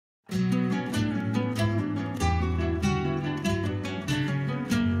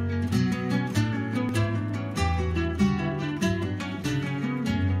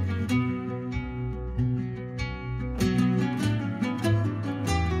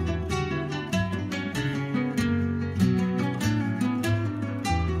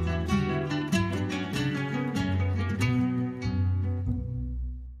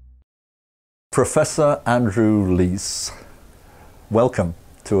Professor Andrew Lees, welcome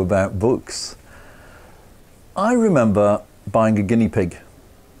to About Books. I remember buying a guinea pig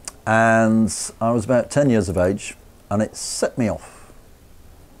and I was about 10 years of age and it set me off.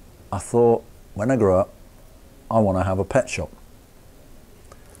 I thought, when I grow up, I want to have a pet shop.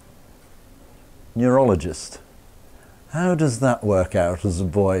 Neurologist. How does that work out as a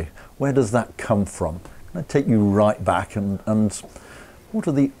boy? Where does that come from? Can I take you right back and what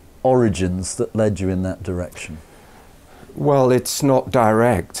are the origins that led you in that direction? Well, it's not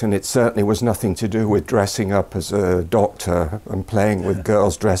direct, and it certainly was nothing to do with dressing up as a doctor and playing with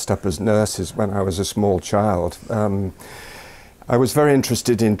girls dressed up as nurses when I was a small child. I was very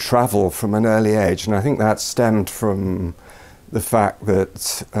interested in travel from an early age, and I think that stemmed from the fact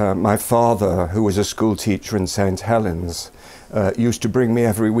that my father, who was a school teacher in St. Helens, used to bring me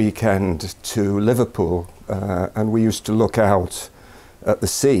every weekend to Liverpool, and we used to look out at the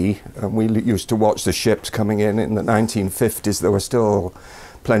sea, and we used to watch the ships coming in the 1950s. There was still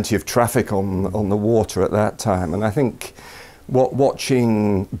plenty of traffic on the water at that time, and I think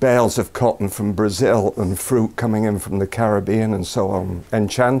watching bales of cotton from Brazil and fruit coming in from the Caribbean and so on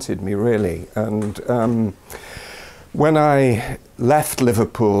enchanted me really. And when I left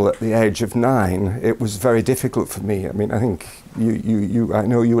Liverpool at the age of 9, it was very difficult for me. I mean, I think I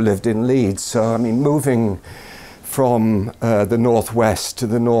know you lived in Leeds, so I mean, moving from the northwest to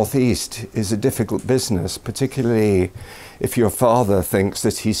the northeast is a difficult business, particularly if your father thinks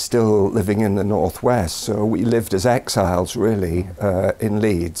that he's still living in the northwest. So we lived as exiles, really, in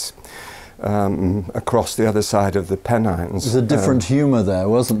Leeds, across the other side of the Pennines. There's a different humour there,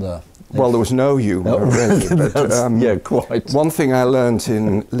 wasn't there? Well, there was no humour, really. But, yeah, quite. One thing I learnt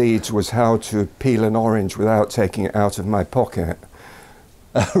in Leeds was how to peel an orange without taking it out of my pocket.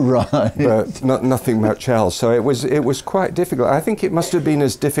 Right. But nothing much else. So it was quite difficult. I think it must have been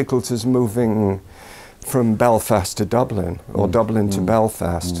as difficult as moving from Belfast to Dublin, or Dublin to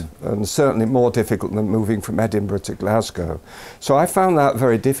Belfast, and certainly more difficult than moving from Edinburgh to Glasgow. So I found that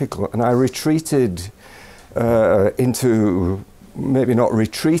very difficult, and I retreated into, maybe not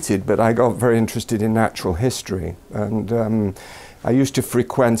retreated, but I got very interested in natural history. And I used to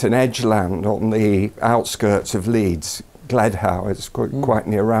frequent an edgeland on the outskirts of Leeds, Gledhow, it's quite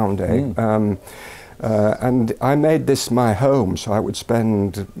near Roundhay, and I made this my home, so I would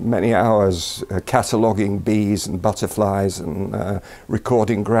spend many hours cataloguing bees and butterflies and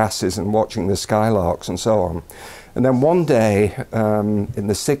recording grasses and watching the skylarks and so on. And then one day in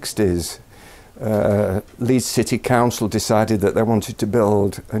the 60s, Leeds City Council decided that they wanted to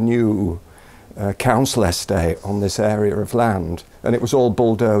build a new council estate on this area of land, and it was all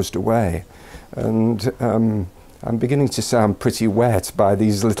bulldozed away. And I'm beginning to sound pretty wet by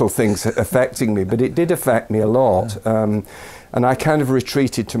these little things affecting me, but it did affect me a lot. And I kind of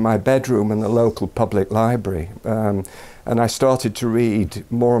retreated to my bedroom in the local public library. And I started to read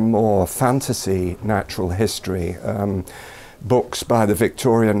more and more fantasy natural history, books by the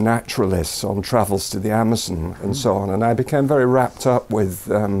Victorian naturalists on travels to the Amazon and so on. And I became very wrapped up with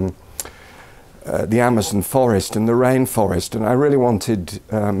the Amazon forest and the rainforest. And I really wanted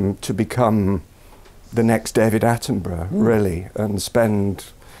to become the next David Attenborough, really, and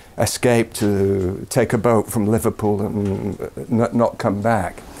escape to take a boat from Liverpool and not come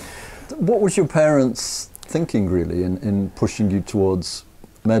back. What was your parents thinking, really, in pushing you towards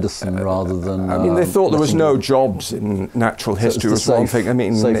medicine rather than... I mean, they thought there was no jobs in natural history, was one thing. I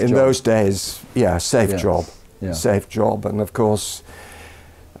mean, in those days, yeah, safe job, and of course,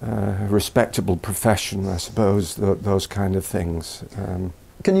 respectable profession, I suppose, those kind of things.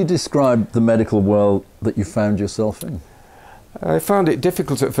 Can you describe the medical world that you found yourself in? I found it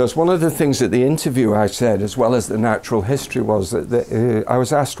difficult at first. One of the things at the interview I said, as well as the natural history, was that I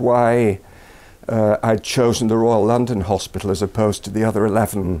was asked why I'd chosen the Royal London Hospital as opposed to the other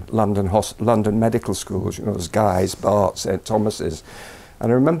 11 London medical schools, you know, there's Guy's, Bart's, St Thomas's.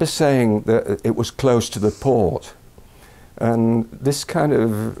 And I remember saying that it was close to the port. And this kind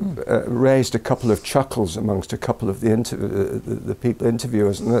of raised a couple of chuckles amongst a couple of the people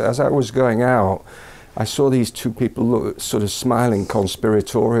interviewers. And as I was going out, I saw these two people sort of smiling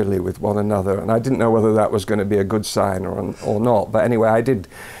conspiratorially with one another, and I didn't know whether that was going to be a good sign or not. But anyway,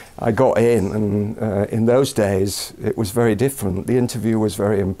 I got in, and in those days it was very different. The interview was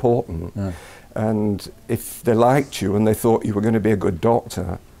very important, and if they liked you and they thought you were going to be a good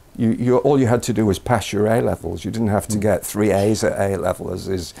doctor, all you had to do was pass your A-levels. You didn't have to get 3 A's at A-level, as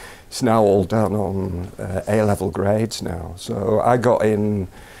it's now all done on A-level grades now. So I got in,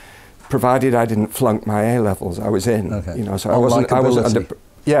 provided I didn't flunk my A-levels, I was in. Okay. You know, so I wasn't under,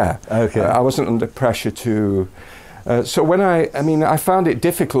 I wasn't under pressure to So when I found it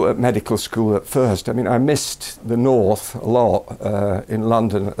difficult at medical school at first. I mean, I missed the north a lot in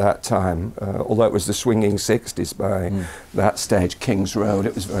London at that time, although it was the swinging 60s by that stage, King's Road.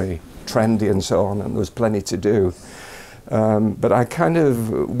 It was very trendy and so on, and there was plenty to do. But I kind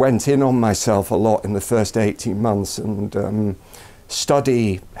of went in on myself a lot in the first 18 months, and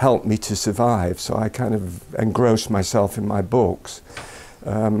study helped me to survive. So I kind of engrossed myself in my books.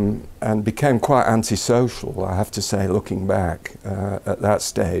 And became quite antisocial, I have to say, looking back at that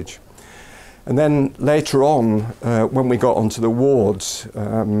stage. And then later on, when we got onto the wards,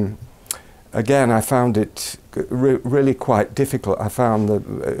 again, I found it really quite difficult. I found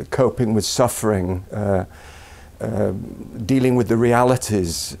that coping with suffering, dealing with the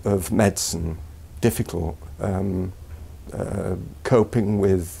realities of medicine, difficult. Coping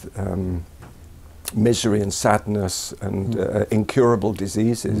with misery and sadness and incurable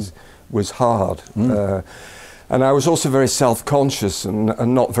diseases was hard. And I was also very self-conscious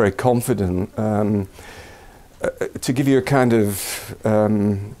and not very confident. To give you a kind of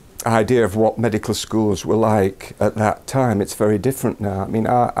idea of what medical schools were like at that time, it's very different now. I mean,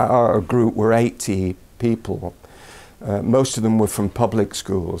 our group were 80 people. Most of them were from public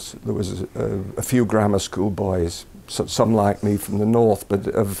schools. There was a few grammar school boys, some like me from the north, but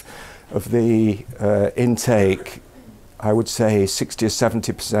of the intake, I would say 60 or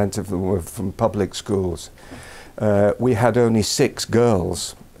 70% of them were from public schools. We had only 6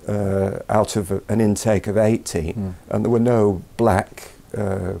 girls out of an intake of 80, and there were no black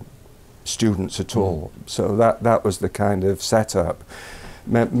students at all. So that was the kind of setup.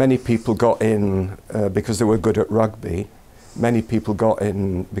 Many people got in because they were good at rugby. Many people got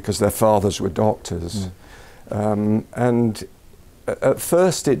in because their fathers were doctors. And at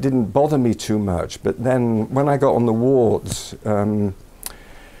first it didn't bother me too much, but then when I got on the wards,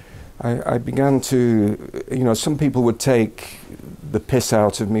 I began to, you know, some people would take the piss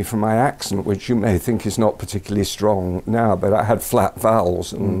out of me for my accent, which you may think is not particularly strong now, but I had flat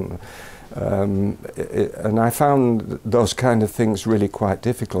vowels, and I found those kind of things really quite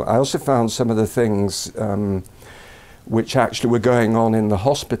difficult. I also found some of the things which actually were going on in the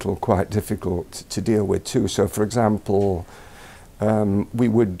hospital quite difficult to deal with too. So, for example, we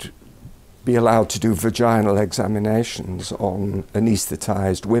would be allowed to do vaginal examinations on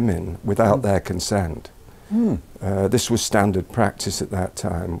anaesthetized women without their consent. This was standard practice at that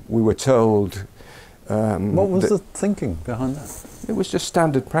time. We were told... what was the thinking behind that? It was just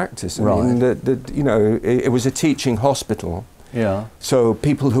standard practice. I Right. mean, you know, it was a teaching hospital. Yeah. So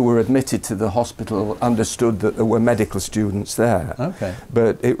people who were admitted to the hospital understood that there were medical students there. Okay.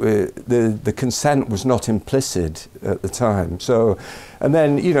 But the consent was not implicit at the time. So, and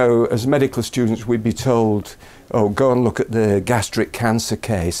then, you know, as medical students, we'd be told, oh, go and look at the gastric cancer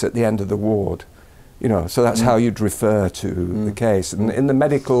case at the end of the ward. You know, so that's how you'd refer to the case. And in the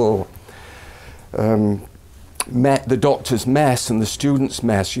medical, the doctor's mess and the student's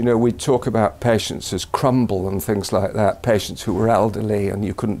mess, you know, we'd talk about patients as crumble and things like that, patients who were elderly and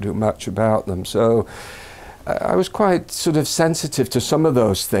you couldn't do much about them. So I was quite sort of sensitive to some of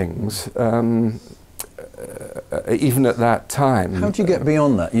those things, even at that time. How do you get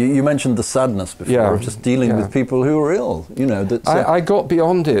beyond that? You mentioned the sadness before, of just dealing with people who are ill, you know. I got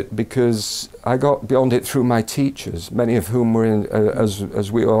beyond it because I got beyond it through my teachers, many of whom were,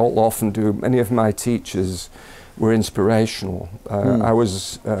 as we all often do, many of my teachers were inspirational. I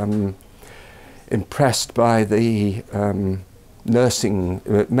was impressed by the nursing,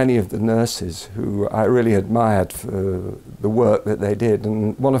 many of the nurses who I really admired for the work that they did.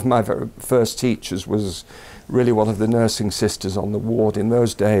 And one of my first teachers was really one of the nursing sisters on the ward. In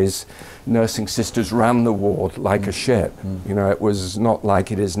those days, nursing sisters ran the ward like a ship. You know, it was not like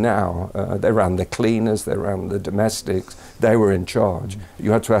it is now. They ran the cleaners, they ran the domestics, they were in charge.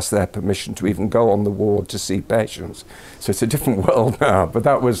 You had to ask their permission to even go on the ward to see patients. So it's a different world now, but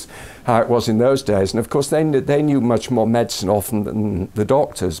that was how it was in those days. And of course, they knew much more medicine often than the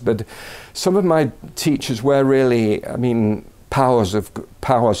doctors. But some of my teachers were really, I mean, powers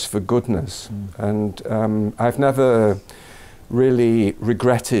for goodness. And I've never really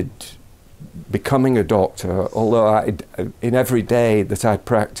regretted becoming a doctor, although in every day that I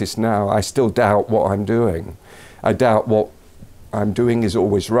practice now, I still doubt what I'm doing. I doubt what I'm doing is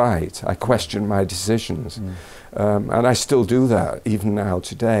always right. I question my decisions. And I still do that even now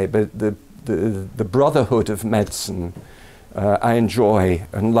today. But the brotherhood of medicine I enjoy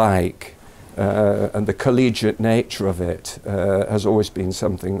and like. And the collegiate nature of it has always been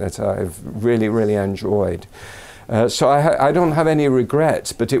something that I've really, really enjoyed. So I don't have any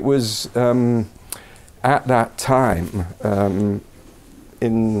regrets, but it was at that time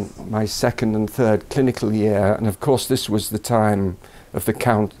in my second and third clinical year, and of course this was the time of the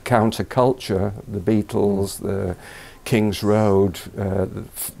counterculture, the Beatles, the King's Road,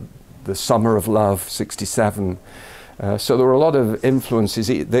 the Summer of Love, '67. So there were a lot of influences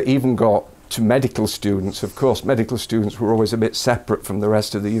that even got to medical students. Of course, medical students were always a bit separate from the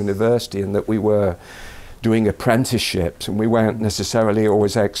rest of the university in that we were doing apprenticeships and we weren't necessarily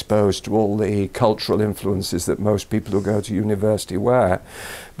always exposed to all the cultural influences that most people who go to university were.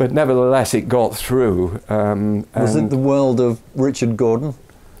 But nevertheless, it got through. Was it the world of Richard Gordon?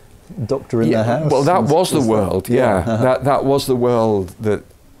 Doctor in the House? Well, that was the world, yeah. That was the world that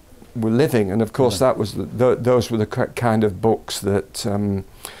we're living. And of course, that was those were the kind of books that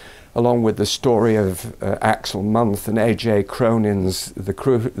along with the story of Axel Munthe and A.J. Cronin's The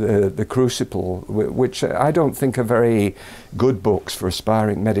Crucible, which I don't think are very good books for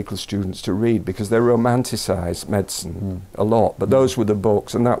aspiring medical students to read because they romanticise medicine a lot. But those were the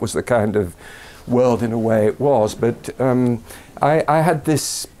books, and that was the kind of world in a way it was. But I had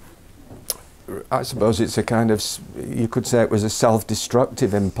this, I suppose it's a kind of, you could say it was a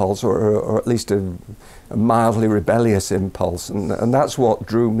self-destructive impulse, or at least a mildly rebellious impulse, and that's what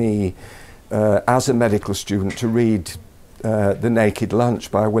drew me as a medical student to read The Naked Lunch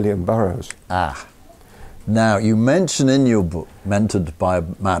by William Burroughs. Now you mention in your book, Mentored by a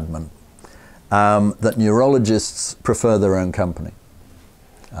Madman, that neurologists prefer their own company.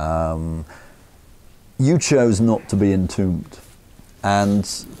 You chose not to be entombed, and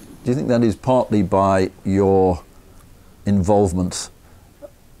do you think that is partly by your involvement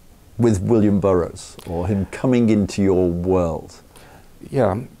with William Burroughs, or him coming into your world?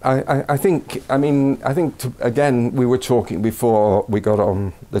 Yeah, I think, again, we were talking before we got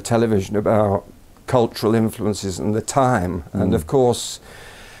on the television about cultural influences and the time. And of course,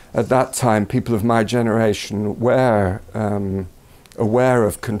 at that time, people of my generation were aware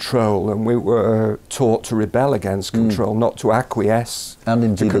of control, and we were taught to rebel against control, not to acquiesce. And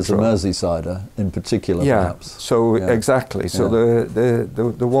indeed, as a Merseysider in particular, perhaps. So exactly. So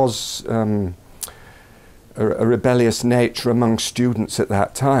there was a rebellious nature among students at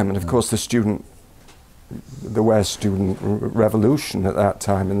that time, and of course there was student revolution at that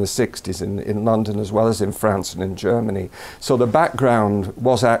time in the 60s in London as well as in France and in Germany. So the background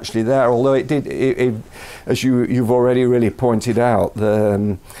was actually there, although it did, as you've already really pointed out,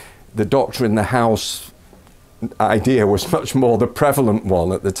 the doctor in the house idea was much more the prevalent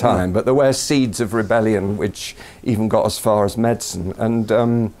one at the time, but there were seeds of rebellion which even got as far as medicine.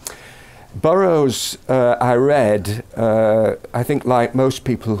 And Burroughs, I read, I think like most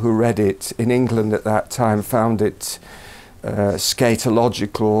people who read it in England at that time, found it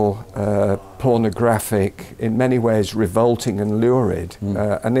scatological, pornographic, in many ways revolting and lurid.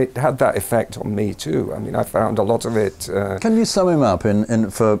 And it had that effect on me too. I mean, I found a lot of it... Can you sum him up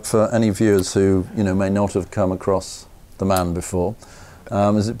for any viewers who may not have come across the man before?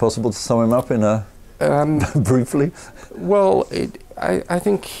 Is it possible to sum him up in a... briefly? Well, I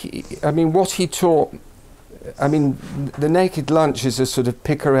think, what he taught, The Naked Lunch is a sort of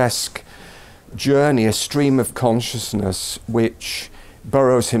picaresque journey, a stream of consciousness, which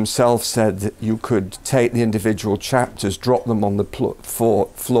Burroughs himself said that you could take the individual chapters, drop them on the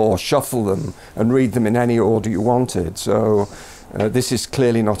floor, shuffle them, and read them in any order you wanted. So this is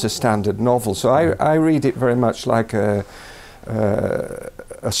clearly not a standard novel. So I read it very much like a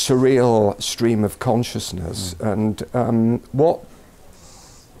surreal stream of consciousness. And what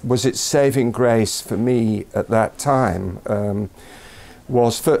was its saving grace for me at that time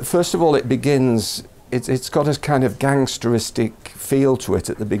was, first of all, it begins, it's got a kind of gangsteristic feel to it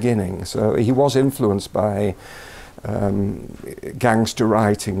at the beginning. So he was influenced by gangster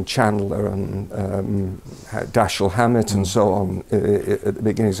writing, Chandler and Dashiell Hammett and so on at the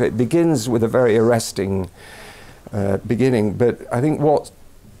beginning. So it begins with a very arresting beginning, but I think what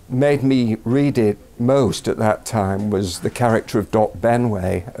made me read it most at that time was the character of Doc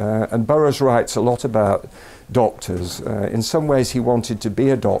Benway. And Burroughs writes a lot about doctors. In some ways he wanted to be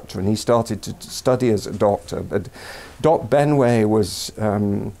a doctor and he started to study as a doctor, but Doc Benway was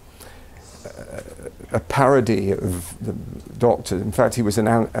a parody of the doctor. In fact, he was an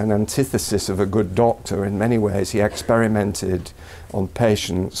antithesis of a good doctor in many ways. He experimented on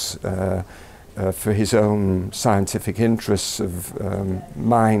patients for his own scientific interests of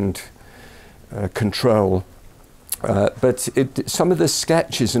mind control. But some of the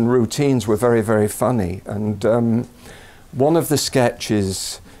sketches and routines were very, very funny. And one of the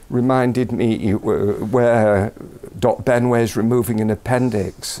sketches reminded me where Doc Benway is removing an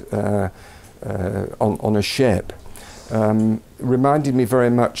appendix on a ship. Reminded me very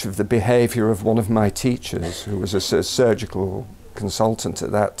much of the behaviour of one of my teachers, who was a surgical consultant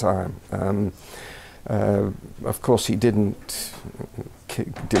at that time. Of course, he didn't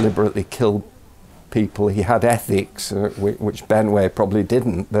deliberately kill people. He had ethics, which Benway probably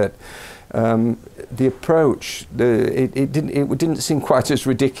didn't, but the approach, it didn't seem quite as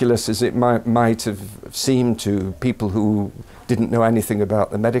ridiculous as it might have seemed to people who didn't know anything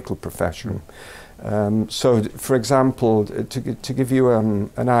about the medical profession. So, for example, to give you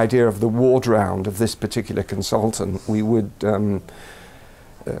an idea of the ward round of this particular consultant, we would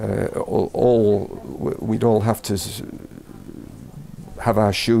we'd all have to have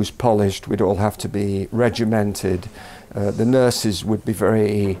our shoes polished, we'd all have to be regimented. The nurses would be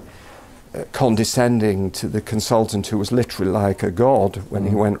very condescending to the consultant, who was literally like a god when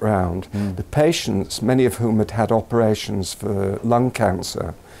he went round. The patients, many of whom had had operations for lung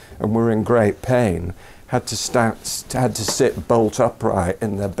cancer and were in great pain, had to sit bolt upright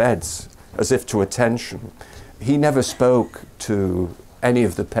in their beds as if to attention. He never spoke to any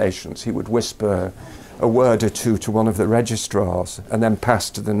of the patients. He would whisper a word or two to one of the registrars and then pass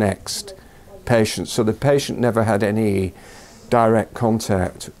to the next patient. So the patient never had any direct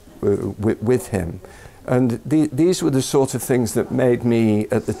contact with him. And these were the sort of things that made me,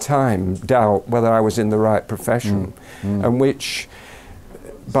 at the time, doubt whether I was in the right profession, and which,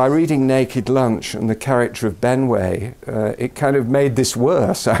 by reading Naked Lunch and the character of Benway, it kind of made this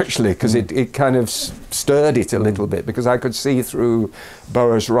worse, actually, because it kind of stirred it a little bit, because I could see through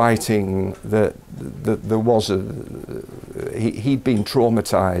Burroughs' writing that there was he'd been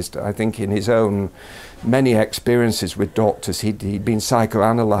traumatized, I think, in his own many experiences with doctors. He'd been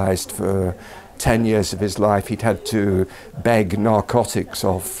psychoanalyzed for 10 years of his life. He'd had to beg narcotics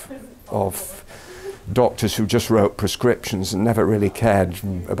off doctors who just wrote prescriptions and never really cared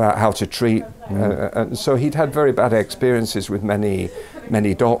about how to treat. And so he'd had very bad experiences with many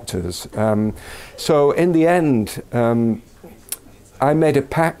doctors. So in the end, I made a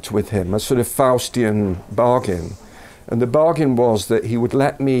pact with him, a sort of Faustian bargain. And the bargain was that he would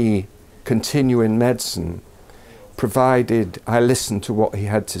let me continue in medicine, provided I listened to what he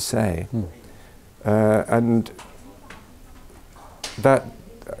had to say. And that,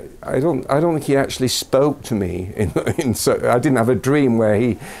 I don't think he actually spoke to me. I didn't have a dream where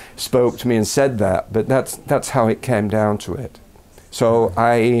he spoke to me and said that, but that's how it came down to it. So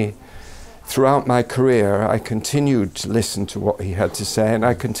throughout my career, I continued to listen to what he had to say, and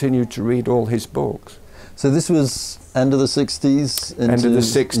I continued to read all his books. So this was end of the 60s? End of the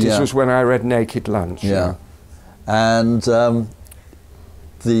 60s was when I read Naked Lunch. Yeah. And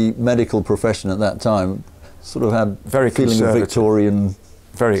the medical profession at that time sort of had very feeling of Victorian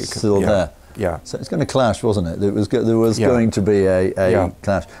very still there. Yeah. So it's going to clash, wasn't it? There was going to be a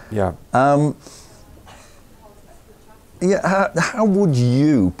clash. Yeah. How would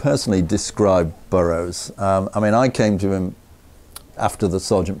you personally describe Burroughs? I mean, I came to him after the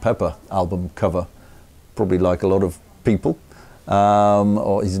Sgt. Pepper album cover, probably like a lot of people,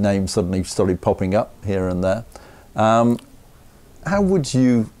 or his name suddenly started popping up here and there. How would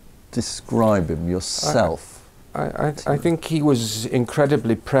you describe him yourself? I think he was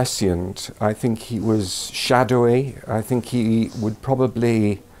incredibly prescient. I think he was shadowy. I think he would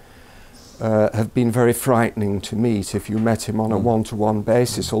probably have been very frightening to meet if you met him on a one-to-one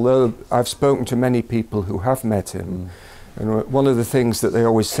basis, although I've spoken to many people who have met him. And one of the things that they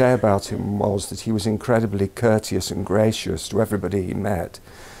always say about him was that he was incredibly courteous and gracious to everybody he met.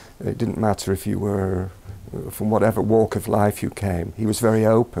 It didn't matter if you were from whatever walk of life you came. He was very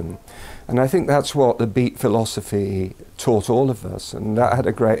open. And I think that's what the beat philosophy taught all of us, and that had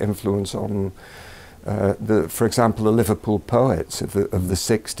a great influence on, for example, the Liverpool poets of the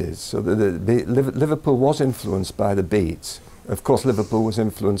 60s. So Liverpool was influenced by the beats. Of course, Liverpool was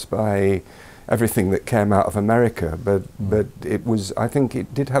influenced by everything that came out of America, but it was, I think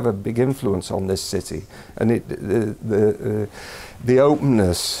it did have a big influence on this city, and the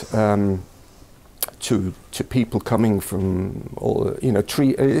openness to people coming from all,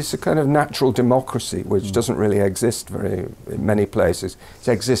 it's a kind of natural democracy which doesn't really exist in many places. It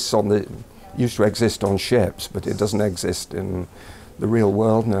exists used to exist on ships, but it doesn't exist in the real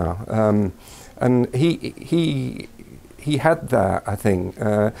world now. And he had that, I think.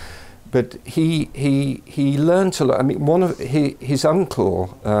 But he learned to. I mean, one of his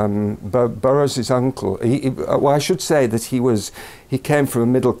uncle, Burroughs' uncle. Well, I should say that he came from a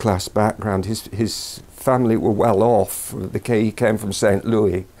middle class background. His family were well off. He came from St.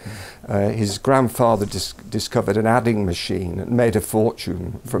 Louis. His grandfather discovered an adding machine and made a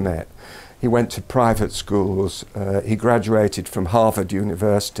fortune from it. He went to private schools. He graduated from Harvard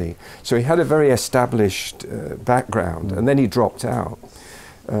University. So he had a very established background, and then he dropped out.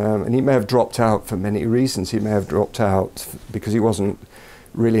 And he may have dropped out for many reasons. He may have dropped out because he wasn't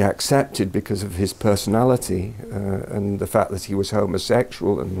really accepted because of his personality and the fact that he was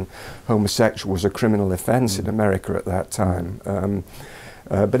homosexual, and homosexual was a criminal offence in America at that time.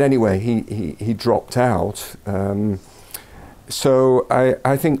 But anyway, he dropped out. So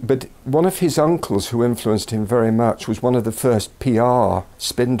I think, but one of his uncles who influenced him very much was one of the first PR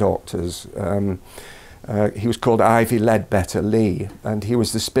spin doctors. He was called Ivy Ledbetter Lee, and he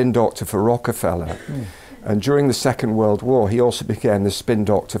was the spin doctor for Rockefeller. And during the Second World War, he also became the spin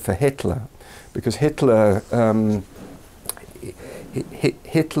doctor for Hitler, because Hitler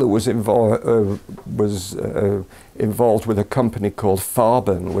Hitler was involved with a company called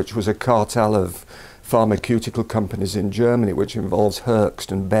Farben, which was a cartel of pharmaceutical companies in Germany, which involves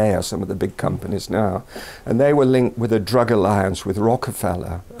Herbst and Bayer, some of the big companies now. And they were linked with a drug alliance with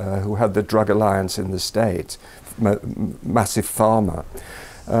Rockefeller, who had the drug alliance in the States, massive pharma.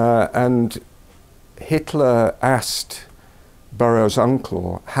 And Hitler asked Burroughs'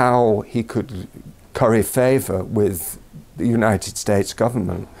 uncle how he could curry favour with the United States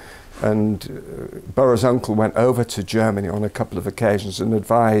government. And Burroughs' uncle went over to Germany on a couple of occasions and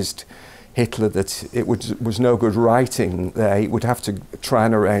advised Hitler that it was no good writing there. He would have to try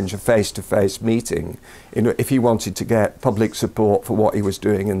and arrange a face-to-face meeting if he wanted to get public support for what he was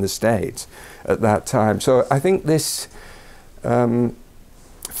doing in the States at that time. So I think this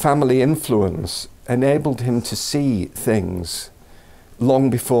family influence enabled him to see things long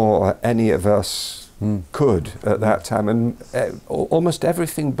before any of us could at that time. And almost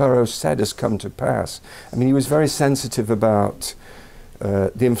everything Burroughs said has come to pass. I mean, he was very sensitive about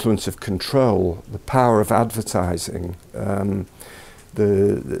the influence of control, the power of advertising,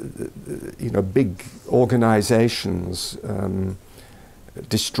 big organizations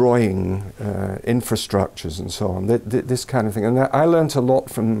destroying infrastructures and so on, this kind of thing. And I learnt a lot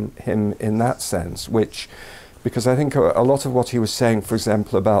from him in that sense, because I think a lot of what he was saying, for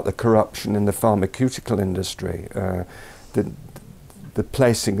example, about the corruption in the pharmaceutical industry, the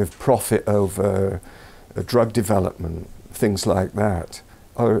placing of profit over drug development, things like that,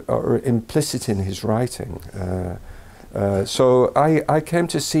 are implicit in his writing. So I came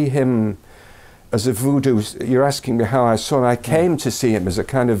to see him as a voodoo. You're asking me how I saw him. I came to see him as a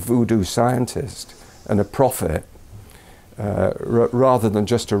kind of voodoo scientist and a prophet, rather than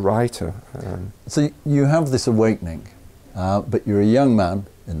just a writer. So you have this awakening, but you're a young man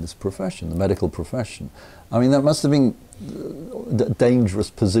in this profession, the medical profession. I mean, that must have been a dangerous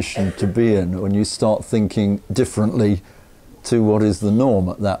position to be in when you start thinking differently to what is the norm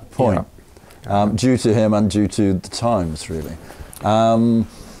at that point, due to him and due to the times, really.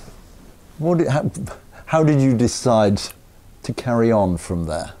 How did you decide to carry on from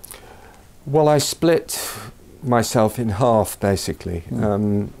there? Well, I split myself in half, basically,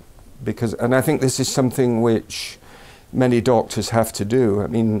 and I think this is something which many doctors have to do. I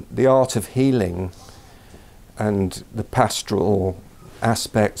mean, the art of healing and the pastoral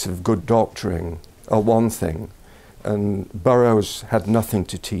aspects of good doctoring are one thing, and Burroughs had nothing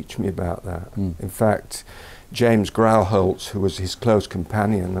to teach me about that. In fact, James Grauholtz, who was his close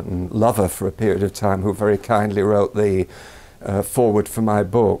companion and lover for a period of time, who very kindly wrote the foreword for my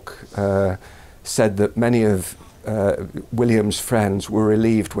book, said that many of William's friends were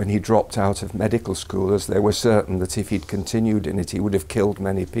relieved when he dropped out of medical school, as they were certain that if he'd continued in it, he would have killed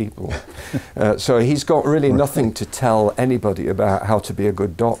many people. So he's got really nothing to tell anybody about how to be a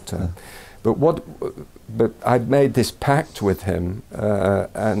good doctor. But I'd made this pact with him,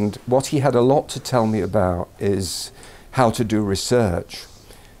 and what he had a lot to tell me about is how to do research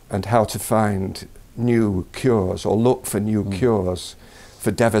and how to find new cures or look for new cures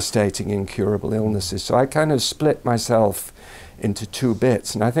for devastating, incurable illnesses. So I kind of split myself into two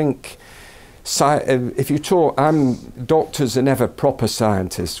bits. And I think if you talk, doctors are never proper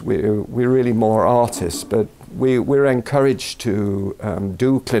scientists. We're really more artists, but we're encouraged to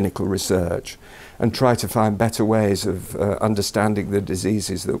do clinical research and try to find better ways of understanding the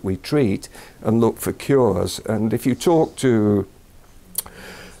diseases that we treat and look for cures. And if you talk to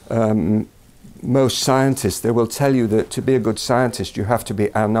most scientists, they will tell you that to be a good scientist, you have to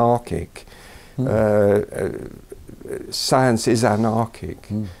be anarchic. Science is anarchic.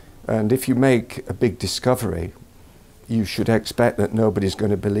 And if you make a big discovery, you should expect that nobody's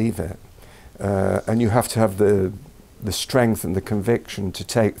going to believe it. And you have to have the strength and the conviction to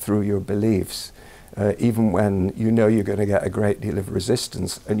take through your beliefs, even when you know you're going to get a great deal of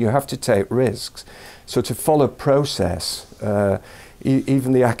resistance, and you have to take risks. So to follow process,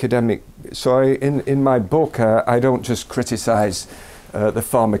 even the academic, so in my book I don't just criticize the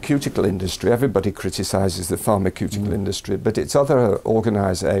pharmaceutical industry. Everybody criticises the pharmaceutical industry, but it's other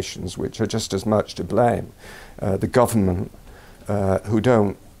organisations which are just as much to blame. The government, who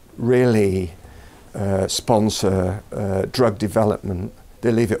don't really sponsor drug development,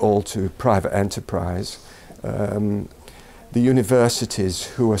 they leave it all to private enterprise. The universities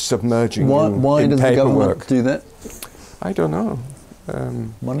who are submerging why in does paperwork. the government do that? I don't know.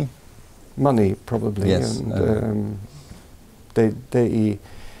 Money? Money, probably. Yes. And,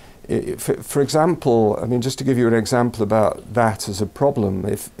 for example, I mean, just to give you an example about that as a problem,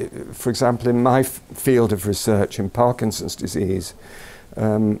 for example, in my field of research in Parkinson's disease,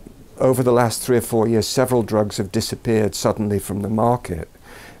 over the last 3 or 4 years, several drugs have disappeared suddenly from the market.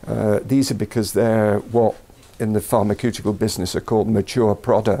 These are because they're what in the pharmaceutical business are called mature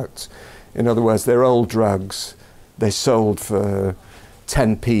products. In other words, they're old drugs. They sold for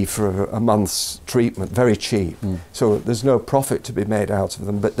 10p for a month's treatment, very cheap. So there's no profit to be made out of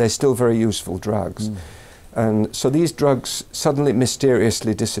them, but they're still very useful drugs. And so these drugs suddenly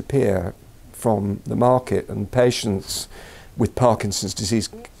mysteriously disappear from the market, and patients with Parkinson's disease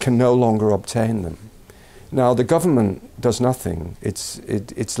can no longer obtain them. Now, the government does nothing.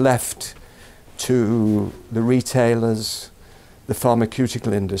 It's left to the retailers, the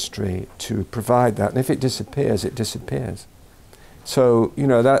pharmaceutical industry to provide that. And if it disappears, it disappears. So, you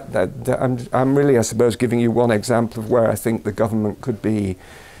know, I'm really, I suppose, giving you one example of where I think the government could be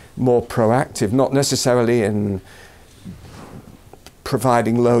more proactive, not necessarily in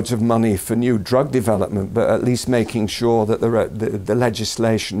providing loads of money for new drug development, but at least making sure that the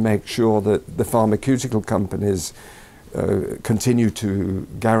legislation makes sure that the pharmaceutical companies continue to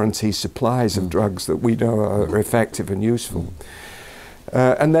guarantee supplies of drugs that we know are effective and useful.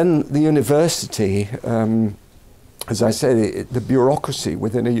 And then the university, as I say, the bureaucracy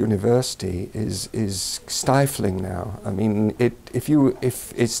within a university is stifling now. I mean,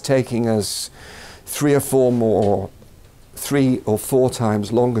 if it's taking us 3 or 4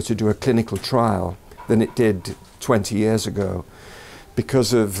 times longer to do a clinical trial than it did 20 years ago,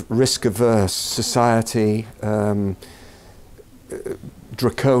 because of risk-averse society,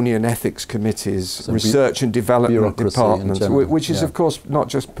 draconian ethics committees, so research and development departments, which is of course not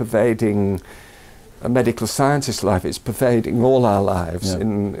just pervading a medical scientist's life, it's pervading all our lives.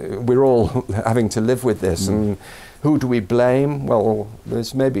 And we're all having to live with this. And who do we blame? Well,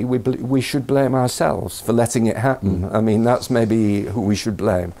 there's maybe we should blame ourselves for letting it happen. I mean, that's maybe who we should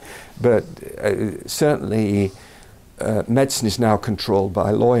blame. But certainly medicine is now controlled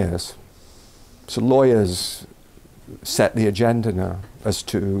by lawyers. So lawyers set the agenda now as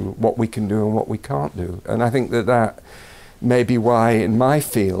to what we can do and what we can't do. And I think that may be why in my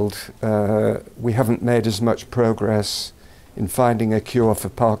field we haven't made as much progress in finding a cure for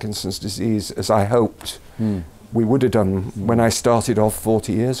Parkinson's disease as I hoped we would have done when I started off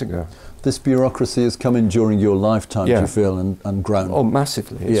 40 years ago. This bureaucracy has come in during your lifetime, do you feel, and grown? Oh,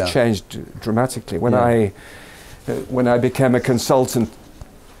 massively. It's changed dramatically. When I became a consultant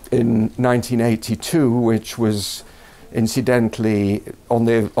in 1982, which was incidentally on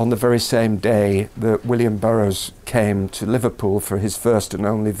the very same day that William Burroughs came to Liverpool for his first and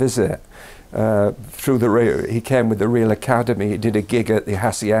only visit. He came with the Real Academy. He did a gig at the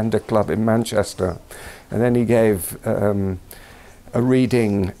Hacienda Club in Manchester, and then he gave a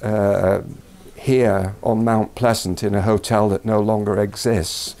reading here on Mount Pleasant in a hotel that no longer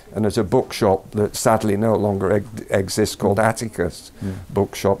exists, and at a bookshop that sadly no longer exists called Atticus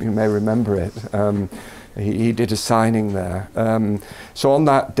Bookshop. You may remember it. He did a signing there. So on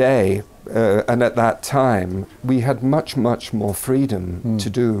that day and at that time, we had much more freedom to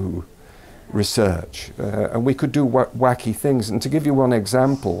do research, and we could do wacky things. And to give you one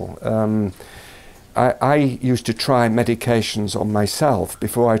example, I used to try medications on myself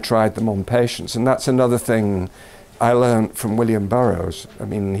before I tried them on patients, and that's another thing I learned from William Burroughs. I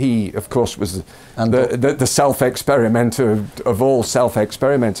mean, he, of course, was the self-experimenter of all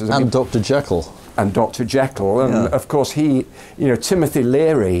self-experimenters. And Dr. Jekyll. And Dr. Jekyll. And of course, Timothy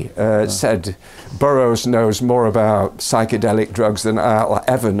Leary said Burroughs knows more about psychedelic drugs than I'll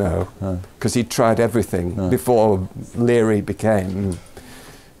ever know, because he tried everything before Leary became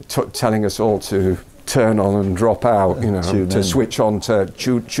telling us all to turn on and drop out, to switch on, to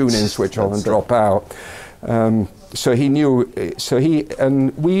tune in, switch on and drop out. So he knew,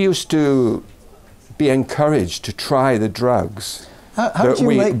 and we used to be encouraged to try the drugs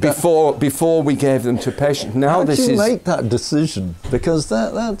before we gave them to patients. Now how did you make that decision? Because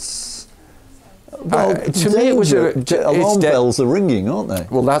that's to me it was alarm bells are ringing, aren't they?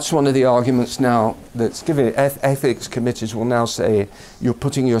 Well, that's one of the arguments now that's given. Ethics committees will now say you're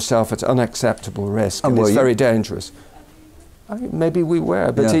putting yourself at unacceptable risk, and it's very dangerous. Maybe we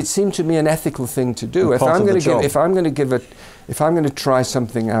were, but it seemed to me an ethical thing to do. If I'm going to try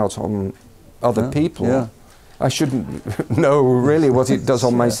something out on other people, I shouldn't know really what it does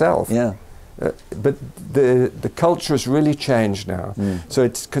on myself. But the culture has really changed now. So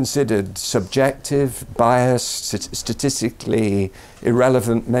it's considered subjective, biased, statistically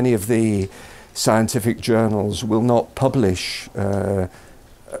irrelevant. Many of the scientific journals will not publish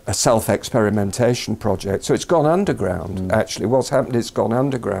a self-experimentation project. So it's gone underground, actually. What's happened is it's gone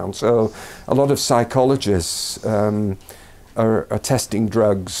underground. So a lot of psychologists are testing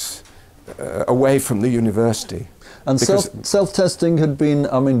drugs away from the the And self-testing had been,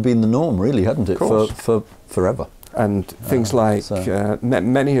 been the norm, really, hadn't it, for forever? And things like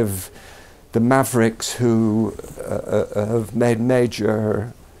many of the mavericks who have made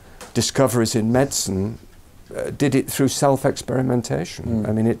major discoveries in medicine did it through self-experimentation.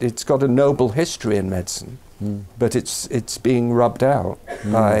 I mean, it's got a noble history in medicine, but it's being rubbed out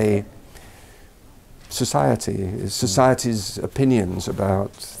by society's opinions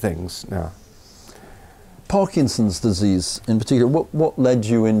about things now. Parkinson's disease in particular, what led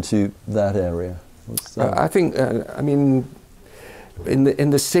you into that area? I think, in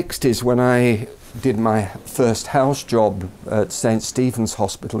the 60s, when I did my first house job at St. Stephen's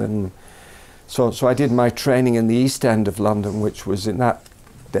Hospital, so I did my training in the East End of London, which was in that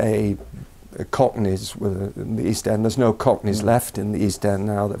day Cockneys were in the East End. There's no Cockneys left in the East End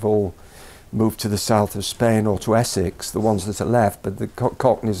now. They've all moved to the south of Spain or to Essex, the ones that are left, but the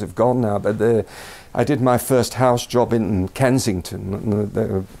Cockneys have gone now. But I did my first house job in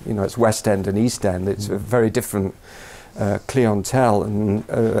Kensington. It's West End and East End. It's a very different clientele, and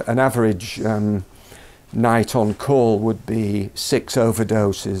an average night on call would be 6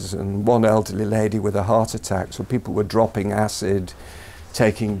 overdoses and 1 elderly lady with a heart attack. So people were dropping acid,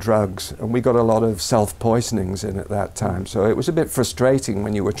 taking drugs, and we got a lot of self-poisonings in at that time. So it was a bit frustrating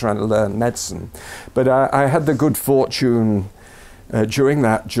when you were trying to learn medicine. But I had the good fortune during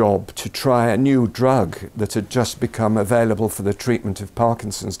that job to try a new drug that had just become available for the treatment of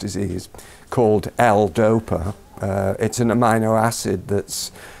Parkinson's disease called L-Dopa. It's an amino acid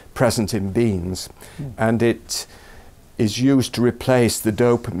that's present in beans, and it is used to replace the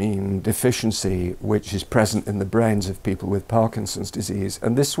dopamine deficiency which is present in the brains of people with Parkinson's disease.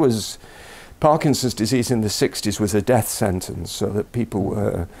 And Parkinson's disease in the 60s was a death sentence, so that people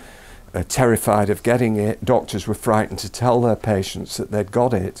were terrified of getting it. Doctors were frightened to tell their patients that they'd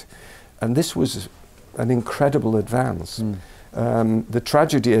got it, and this was an incredible advance. The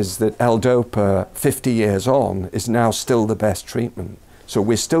tragedy is that L-Dopa, 50 years on, is now still the best treatment. So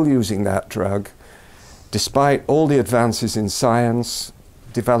we're still using that drug. Despite all the advances in science,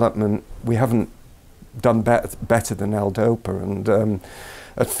 development, we haven't done better than L-Dopa. And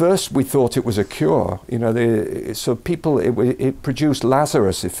at first we thought it was a cure. So people, it produced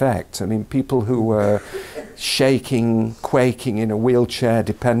Lazarus effect. I mean, people who were shaking, quaking in a wheelchair,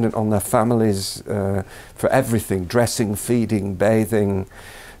 dependent on their families for everything, dressing, feeding, bathing,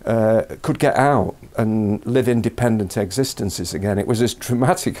 could get out and live independent existences again. It was as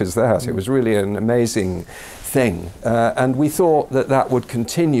dramatic as that. It was really an amazing thing. And we thought that that would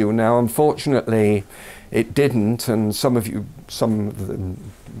continue. Now, unfortunately, it didn't, and some of them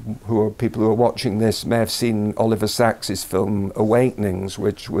people who are watching this may have seen Oliver Sacks's film Awakenings,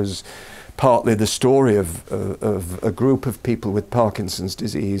 which was partly the story of a group of people with Parkinson's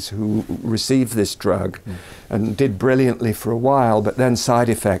disease who received this drug and did brilliantly for a while, but then side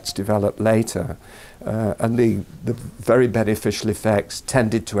effects developed later. And the very beneficial effects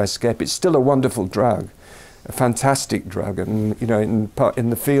tended to escape. It's still a wonderful drug, a fantastic drug. And in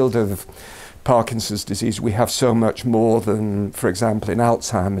the field of Parkinson's disease, we have so much more than, for example, in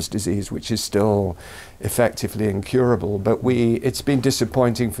Alzheimer's disease, which is still effectively incurable. But it's been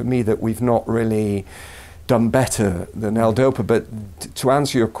disappointing for me that we've not really done better than L-Dopa. But to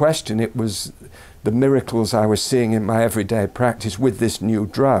answer your question, it was the miracles I was seeing in my everyday practice with this new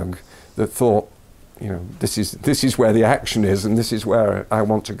drug that thought, this is where the action is, and this is where I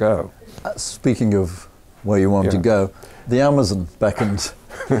want to go. Speaking of where you want to go, the Amazon beckoned.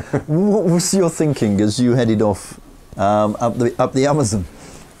 What was your thinking as you headed off up the Amazon?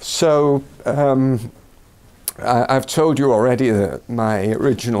 So I've told you already that my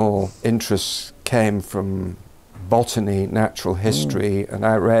original interests came from botany, natural history, and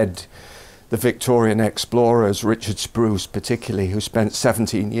I read the Victorian explorers, Richard Spruce particularly, who spent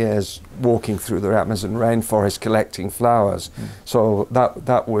 17 years walking through the Amazon rainforest collecting flowers. So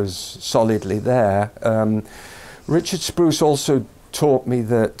that was solidly there. Richard Spruce also taught me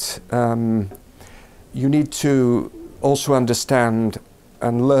that you need to also understand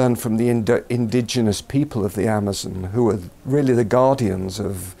and learn from the indigenous people of the Amazon, who are really the guardians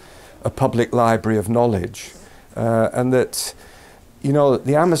of a public library of knowledge. And that, you know,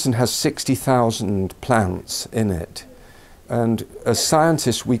 the Amazon has 60,000 plants in it. And as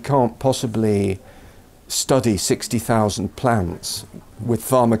scientists, we can't possibly study 60,000 plants with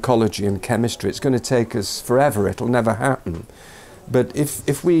pharmacology and chemistry. It's going to take us forever. It'll never happen. But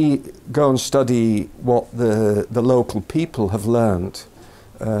if we go and study what the local people have learned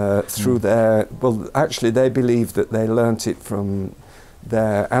through their, well, actually they believe that they learnt it from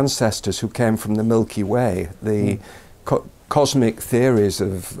their ancestors who came from the Milky Way. The cosmic theories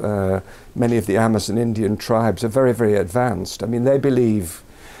of many of the Amazon Indian tribes are very, very advanced. I mean, they believe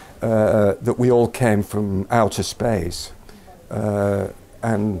that we all came from outer space,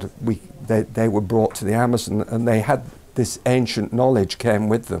 and they were brought to the Amazon, and they had this ancient knowledge came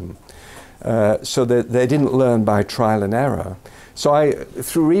with them, so that they didn't learn by trial and error. So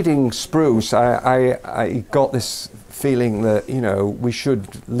through reading Spruce, I got this feeling that, you know, we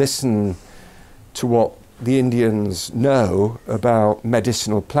should listen to what the Indians know about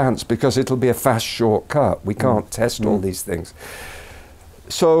medicinal plants, because it'll be a fast shortcut. We can't test all these things.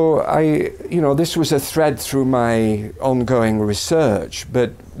 So you know, this was a thread through my ongoing research.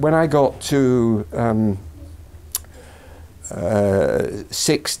 But when I got to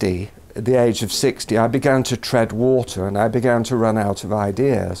 60, at the age of 60, I began to tread water, and I began to run out of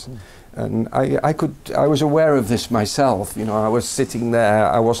ideas. And I was aware of this myself. You know, I was sitting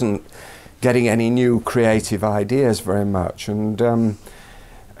there, I wasn't getting any new creative ideas very much. And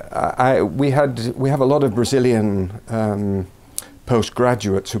we have a lot of Brazilian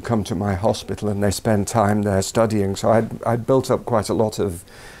postgraduates who come to my hospital, and they spend time there studying. So I'd built up quite a lot of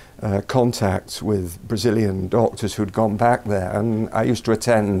contacts with Brazilian doctors who'd gone back there, and I used to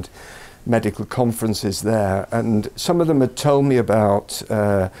attend medical conferences there, and some of them had told me about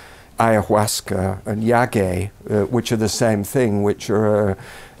ayahuasca and yagé, which are the same thing, which are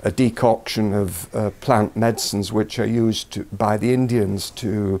a decoction of plant medicines which are used by the Indians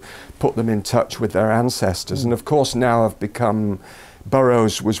to put them in touch with their ancestors. And of course now I've become,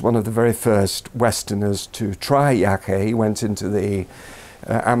 Burroughs was one of the very first Westerners to try yagé. He went into the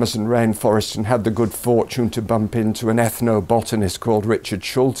Amazon rainforest and had the good fortune to bump into an ethnobotanist called Richard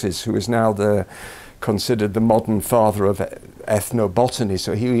Schultes, who is now considered the modern father of ethnobotany.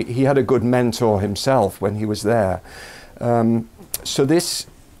 So he had a good mentor himself when he was there. So this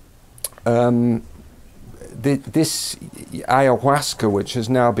ayahuasca, which has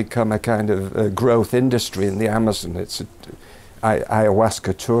now become a kind of a growth industry in the Amazon, it's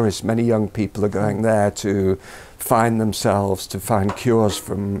ayahuasca tourists. Many young people are going there to find themselves, to find cures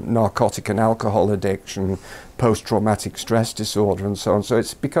from narcotic and alcohol addiction, post-traumatic stress disorder, and so on. So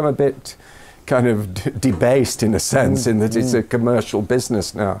it's become a bit kind of debased in a sense, in that it's a commercial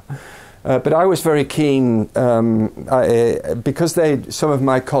business now. But I was very keen, because some of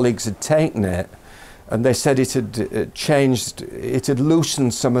my colleagues had taken it, and they said it had changed, it had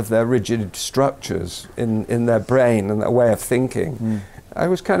loosened some of their rigid structures in their brain and their way of thinking. I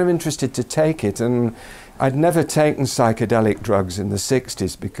was kind of interested to take it, and I'd never taken psychedelic drugs in the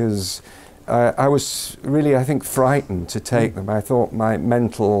 60s because I was really, I think, frightened to take them. I thought my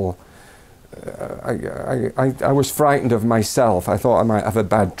mental, I was frightened of myself. I thought I might have a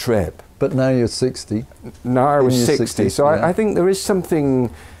bad trip. But now you're 60. Now I was 60. So yeah. I think there is something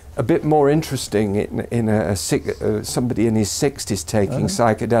a bit more interesting in somebody in his 60s taking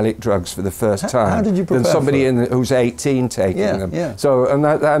psychedelic drugs for the first time how did you prepare than somebody who's 18 taking them. Yeah. So, and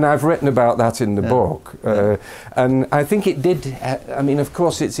I've written about that in the book. And I think it did, I mean, of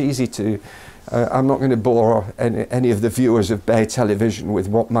course it's easy to, I'm not going to bore any of the viewers of Bay Television with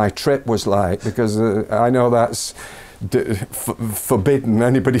what my trip was like, because I know that's forbidden.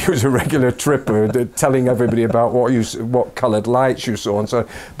 Anybody who's a regular tripper telling everybody about what coloured lights you saw and so on.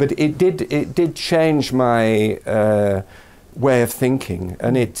 But it did change my way of thinking,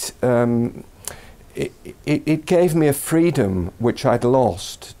 and it gave me a freedom which I'd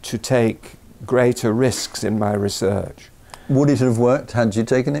lost to take greater risks in my research. Would it have worked had you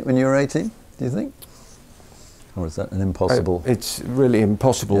taken it when you were 18, do you think? Or is that an impossible? It's really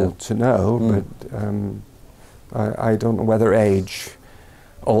impossible to know, but I don't know whether age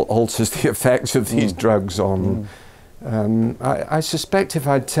alters the effects of these drugs on. I suspect if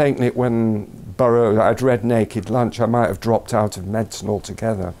I'd taken it when I'd read Naked Lunch, I might have dropped out of medicine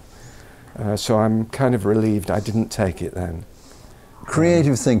altogether. So I'm kind of relieved I didn't take it then.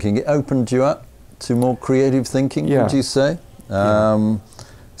 Creative thinking, it opened you up to more creative thinking, would you say?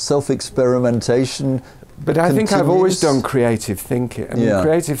 Self-experimentation. But I think I've always done creative thinking. I mean,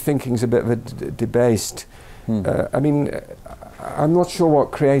 creative thinking is a bit of a debased. I mean, I'm not sure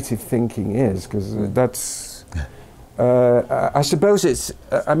what creative thinking is, because that's... I suppose it's...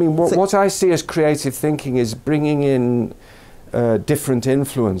 I mean, what I see as creative thinking is bringing in different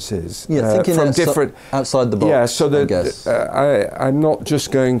influences thinking from different... outside the box, yeah, so that I guess. I'm not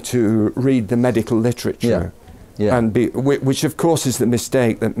just going to read the medical literature, and which of course is the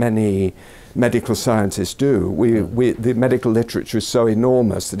mistake that many medical scientists do. The medical literature is so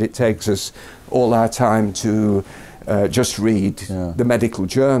enormous that it takes us all our time to just read the medical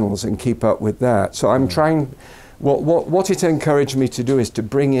journals and keep up with that. So I'm trying... What it encouraged me to do is to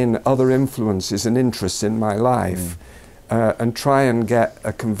bring in other influences and interests in my life and try and get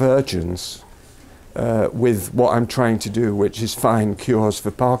a convergence with what I'm trying to do, which is find cures for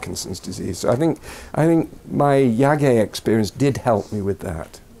Parkinson's disease. So I think my Yage experience did help me with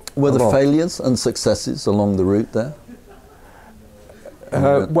that. Were there failures and successes along the route there?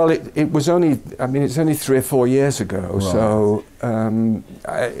 Well, it was only, I mean, it's only 3 or 4 years ago, so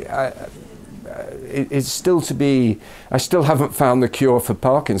it's still to be, I still haven't found the cure for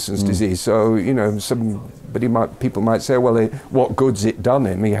Parkinson's disease, so, you know, people might say, well, what good's it done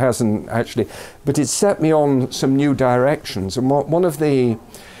him? He hasn't actually, but it set me on some new directions, and one of the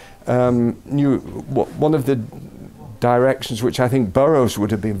directions which I think Burroughs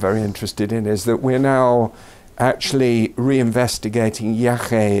would have been very interested in is that we're now actually reinvestigating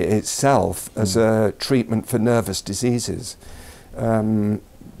Yage itself as a treatment for nervous diseases.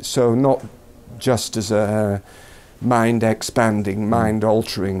 So not just as a mind-expanding,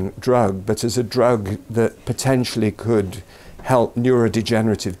 mind-altering drug, but as a drug that potentially could help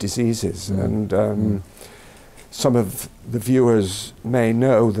neurodegenerative diseases. And some of the viewers may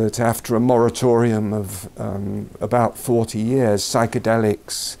know that after a moratorium of about 40 years,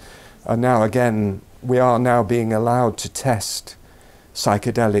 psychedelics are now again, we are now being allowed to test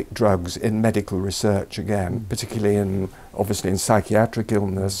psychedelic drugs in medical research again, particularly obviously in psychiatric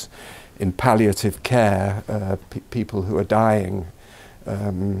illness, in palliative care, people who are dying,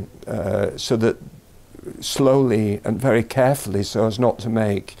 so that slowly and very carefully, so as not to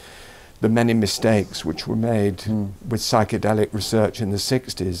make the many mistakes which were made with psychedelic research in the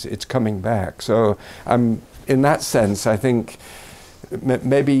 60s, it's coming back. So in that sense, I think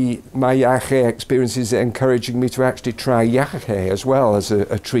maybe my Yage experience is encouraging me to actually try Yage as well as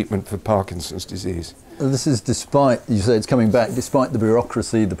a treatment for Parkinson's disease. This is despite, you say it's coming back, despite the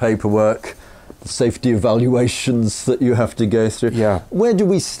bureaucracy, the paperwork, the safety evaluations that you have to go through. Yeah. Where do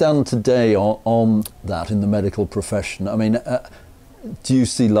we stand today on that in the medical profession? I mean, do you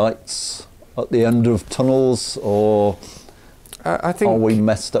see lights at the end of tunnels, or I think, are we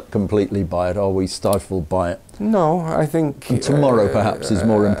messed up completely by it? Are we stifled by it? No, I think... And tomorrow perhaps is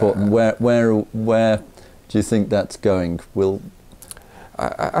more important. Where do you think that's going?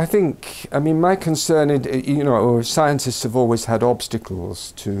 I think, I mean, my concern, you know, scientists have always had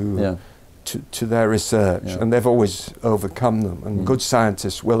obstacles to their research, and they've always overcome them, and good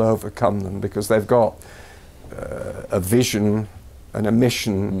scientists will overcome them because they've got a vision and a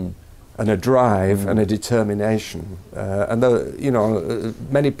mission and a drive and a determination. And you know,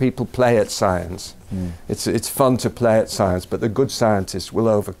 many people play at science. It's fun to play at science, but the good scientists will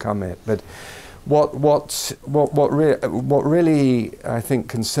overcome it. But what really I think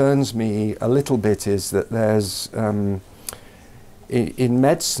concerns me a little bit is that there's in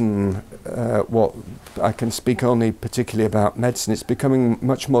medicine, what I can speak only particularly about medicine, it's becoming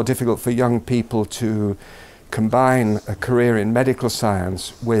much more difficult for young people to combine a career in medical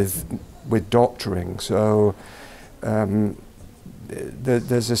science with doctoring. So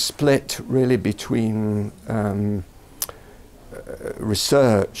there's a split really between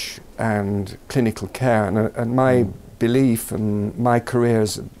research and clinical care, and my belief and my career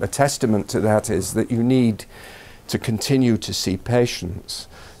as a testament to that is that you need to continue to see patients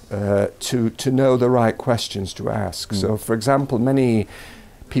to know the right questions to ask. So for example, many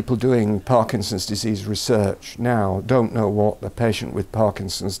people doing Parkinson's disease research now don't know what a patient with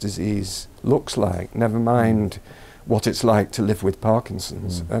Parkinson's disease looks like, never mind what it's like to live with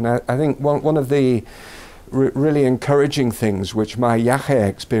Parkinson's. And I think one of the really encouraging things which my Yage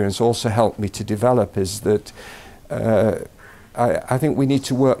experience also helped me to develop is that I think we need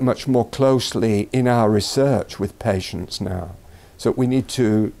to work much more closely in our research with patients now. So we need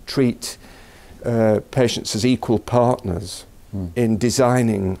to treat patients as equal partners in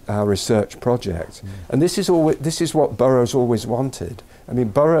designing our research project. And this is what Burroughs always wanted. I mean,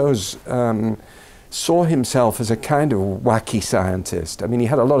 Burroughs saw himself as a kind of wacky scientist. I mean, he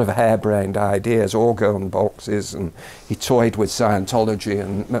had a lot of harebrained ideas, orgone boxes, and he toyed with Scientology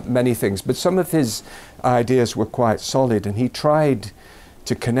and many things. But some of his ideas were quite solid, and he tried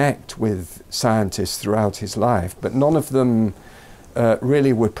to connect with scientists throughout his life, but none of them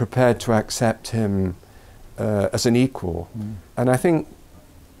really were prepared to accept him as an equal. And I think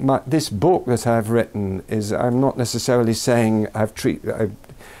this book that I've written is, I'm not necessarily saying I'm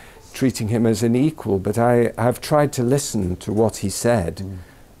treating him as an equal, but I've tried to listen to what he said.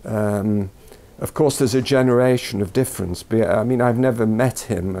 Of course, there's a generation of difference. I mean, I've never met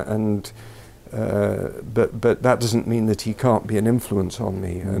him, and but that doesn't mean that he can't be an influence on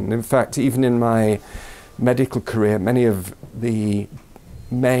me. And in fact, even in my medical career, many of the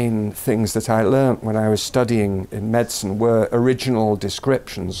main things that I learnt when I was studying in medicine were original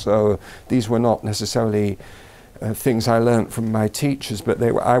descriptions. So these were not necessarily things I learnt from my teachers, but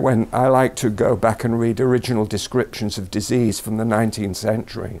they were, I like to go back and read original descriptions of disease from the 19th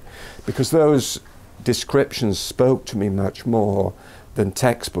century, because those descriptions spoke to me much more than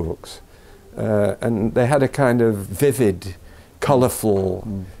textbooks. And they had a kind of vivid,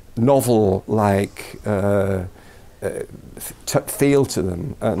 colourful, novel-like feel to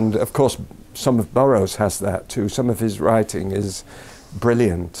them. And of course, some of Burroughs has that too. Some of his writing is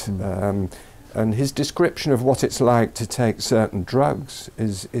brilliant. And his description of what it's like to take certain drugs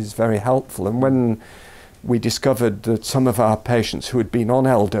is very helpful. And when we discovered that some of our patients who had been on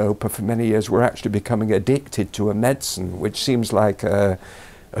L-Dopa for many years were actually becoming addicted to a medicine, which seems like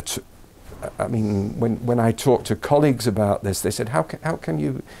I mean, when I talk to colleagues about this, they said, how can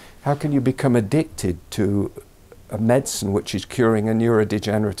you become addicted to a medicine which is curing a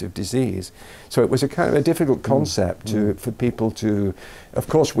neurodegenerative disease? So it was a kind of a difficult concept for people to, of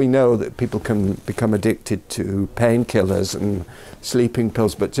course we know that people can become addicted to painkillers and sleeping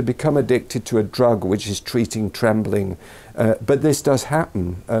pills, but to become addicted to a drug which is treating trembling, but this does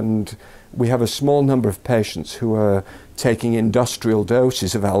happen, and we have a small number of patients who are taking industrial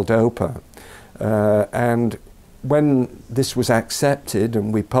doses of L-Dopa, and when this was accepted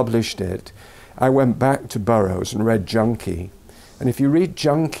and we published it, I went back to Burroughs and read Junkie. And if you read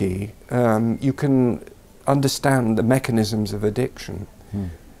Junkie, you can understand the mechanisms of addiction.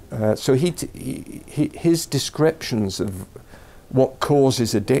 So his descriptions of what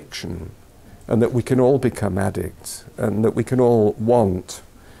causes addiction, and that we can all become addicts, and that we can all want,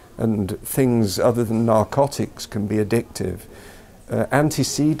 and things other than narcotics can be addictive,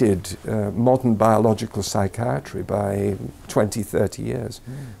 anteceded modern biological psychiatry by 20, 30 years.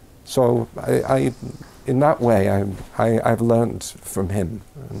 So in that way, I've learned from him.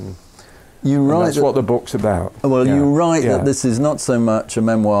 You write that's what the book's about. Well, you write that this is not so much a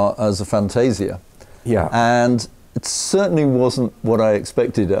memoir as a fantasia. Yeah. And it certainly wasn't what I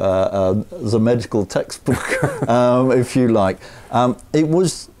expected as a medical textbook, if you like. It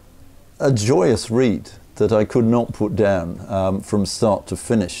was a joyous read that I could not put down from start to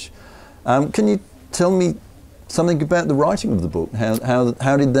finish. Can you tell me something about the writing of the book?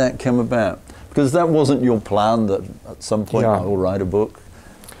 How did that come about? Because that wasn't your plan, that at some point I will write a book.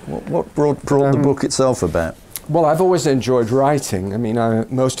 What brought the book itself about? Well, I've always enjoyed writing. I mean,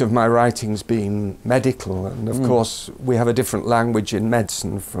 most of my writing's been medical, and of course we have a different language in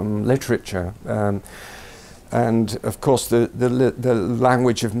medicine from literature. And of course the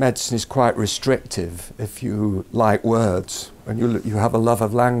language of medicine is quite restrictive if you like words, and you have a love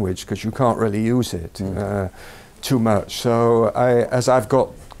of language, because you can't really use it too much. So as I've got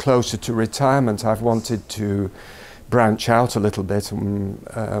closer to retirement, I've wanted to branch out a little bit.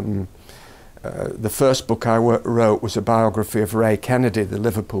 The first book I wrote was a biography of Ray Kennedy, the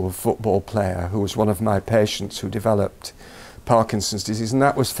Liverpool football player, who was one of my patients who developed Parkinson's disease, and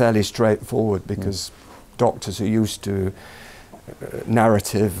that was fairly straightforward, because doctors are used to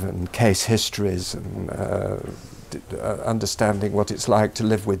narrative and case histories and understanding what it's like to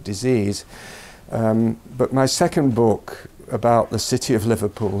live with disease. But my second book, about the city of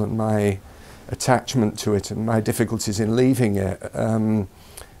Liverpool and my attachment to it and my difficulties in leaving it,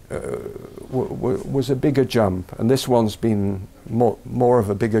 was a bigger jump, and this one's been more of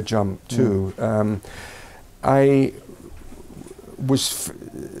a bigger jump too. I was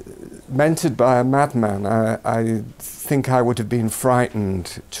mentored by a madman. I think I would have been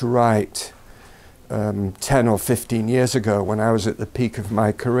frightened to write 10 or 15 years ago, when I was at the peak of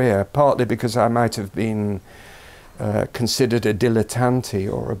my career, partly because I might have been considered a dilettante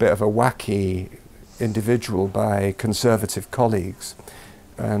or a bit of a wacky individual by conservative colleagues.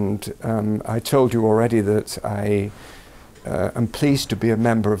 And I told you already that I am pleased to be a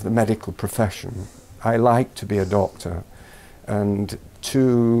member of the medical profession. I like to be a doctor, and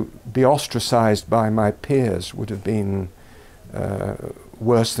to be ostracized by my peers would have been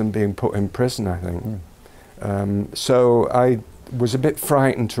worse than being put in prison, I think. So I was a bit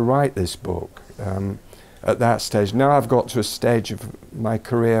frightened to write this book. at that stage. Now I've got to a stage of my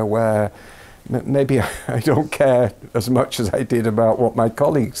career where maybe I don't care as much as I did about what my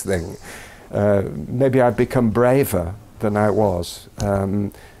colleagues think. Maybe I've become braver than I was.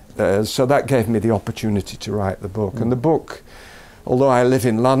 So that gave me the opportunity to write the book. And the book, although I live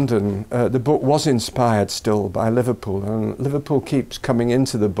in London, the book was inspired still by Liverpool. And Liverpool keeps coming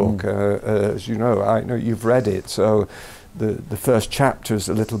into the book, as you know. I know you've read it. So the first chapter is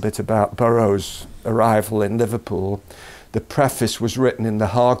a little bit about Burroughs' arrival in Liverpool. The preface was written in the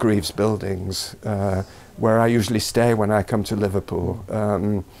Hargreaves buildings, where I usually stay when I come to Liverpool.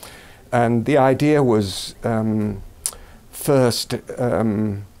 And the idea was first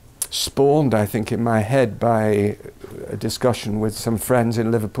spawned, I think, in my head by a discussion with some friends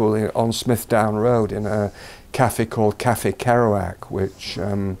in Liverpool on Smithdown Road in a cafe called Cafe Kerouac, which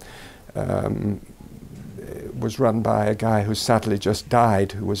was run by a guy who sadly just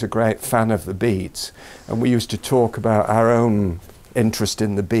died, who was a great fan of the Beats. And we used to talk about our own interest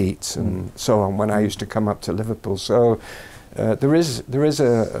in the Beats and so on when I used to come up to Liverpool. So there is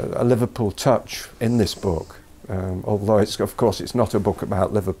a Liverpool touch in this book, although it's, of course, it's not a book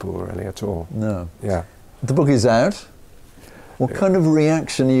about Liverpool really at all. No. Yeah. The book is out. What kind of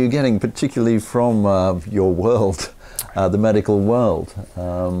reaction are you getting, particularly from your world, the medical world?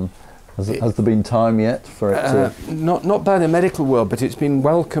 Has there been time yet for it to... Not by the medical world, but it's been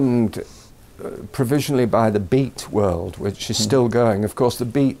welcomed provisionally by the beat world, which is still going. Of course, the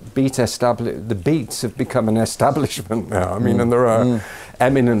Beats have become an establishment now. I mean, and there are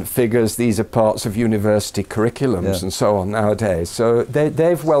eminent figures. These are parts of university curriculums and so on nowadays. So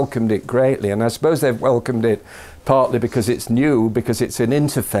they've welcomed it greatly, and I suppose they've welcomed it partly because it's new, because it's an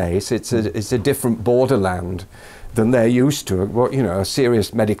interface. It's a different borderland than they're used to. Well, you know, a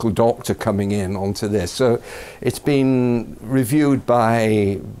serious medical doctor coming in onto this. So it's been reviewed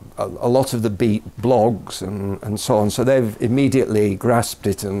by a lot of the Beat blogs and so on. So they've immediately grasped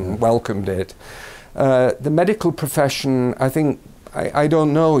it and welcomed it. The medical profession, I think, I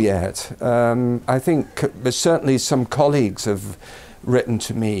don't know yet. I think certainly some colleagues have written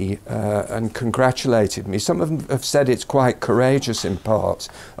to me and congratulated me. Some of them have said it's quite courageous in parts,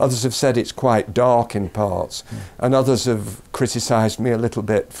 others have said it's quite dark in parts, and others have criticised me a little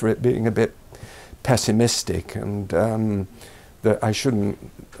bit for it being a bit pessimistic, and that I shouldn't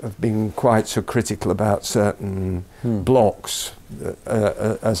have been quite so critical about certain blocks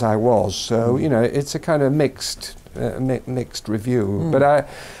as I was. So, you know, it's a kind of mixed review. But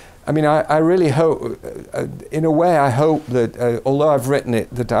I mean, I really hope, in a way, I hope that, although I've written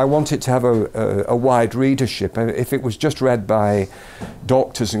it, that I want it to have a wide readership. And if it was just read by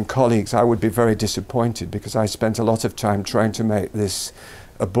doctors and colleagues, I would be very disappointed, because I spent a lot of time trying to make this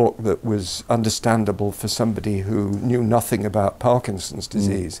a book that was understandable for somebody who knew nothing about Parkinson's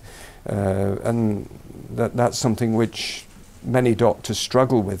disease. And that's something which many doctors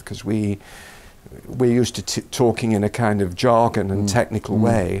struggle with, because we're used to talking in a kind of jargon and technical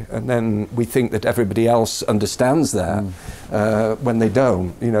way, and then we think that everybody else understands that when they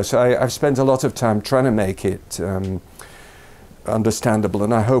don't. You know, so I've spent a lot of time trying to make it understandable,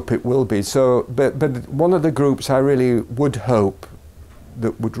 and I hope it will be. So, but one of the groups I really would hope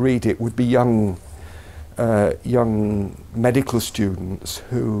that would read it would be young medical students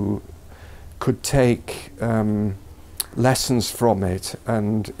who could take lessons from it,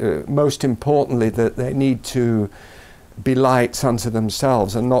 and most importantly, that they need to be lights unto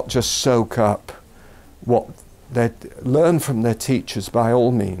themselves and not just soak up what they learn from their teachers by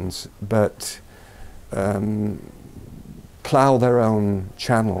all means, but plough their own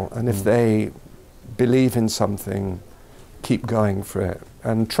channel, and if they believe in something, keep going for it,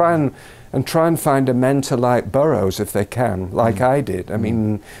 and try and find a mentor like Burroughs if they can, like I did. I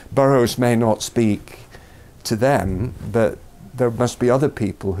mean, Burroughs may not speak to them, but there must be other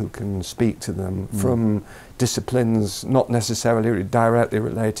people who can speak to them from disciplines not necessarily directly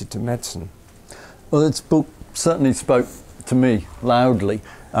related to medicine. Well, this book certainly spoke to me loudly.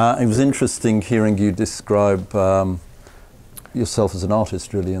 It was interesting hearing you describe yourself as an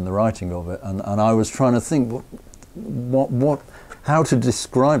artist, really, in the writing of it, and I was trying to think how to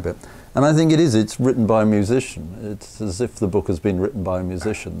describe it. And I think it's written by a musician. It's as if the book has been written by a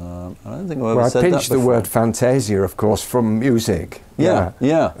musician. I don't think I've ever said that before. I pinched the word fantasia, of course, from music. Yeah.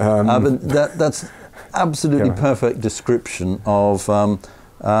 But that's absolutely perfect description of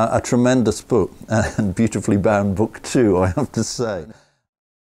a tremendous book, and beautifully bound book too, I have to say.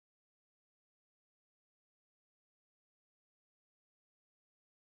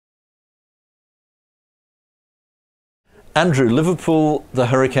 Andrew, Liverpool, the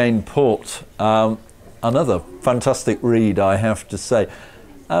Hurricane Port, another fantastic read, I have to say.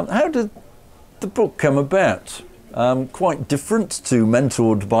 How did the book come about? Quite different to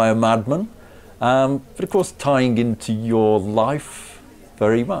Mentored by a Madman, but of course tying into your life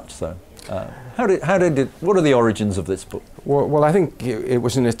very much so. What are the origins of this book? Well, I think it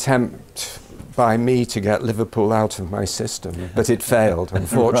was an attempt by me to get Liverpool out of my system, but it failed,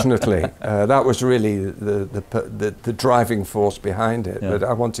 unfortunately. That was really the driving force behind it. Yeah. But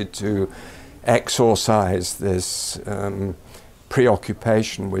I wanted to exorcise this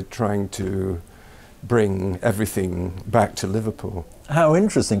preoccupation with trying to bring everything back to Liverpool. How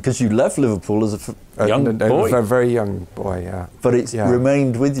interesting, because you left Liverpool as a young boy. A very young boy, yeah. But it's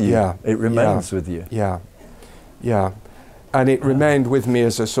remained with you. Yeah. It remains with you. Yeah, yeah. And it remained with me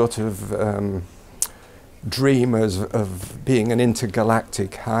as a sort of dream of being an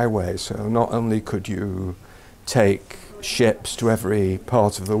intergalactic highway. So not only could you take ships to every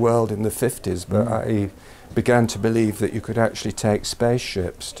part of the world in the 50s, but I began to believe that you could actually take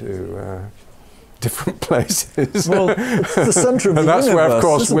spaceships to different places. Well, it's the centre of the universe. And that's where, of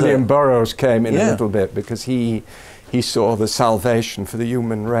course, William Burroughs came in a little bit, because he saw the salvation for the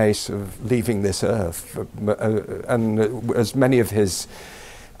human race of leaving this earth. And as many of his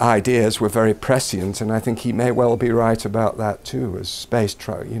ideas were very prescient, and I think he may well be right about that too, as space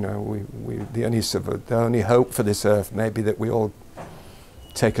travel, you know, the only hope for this earth may be that we all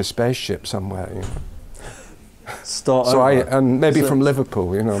take a spaceship somewhere, you know. And maybe from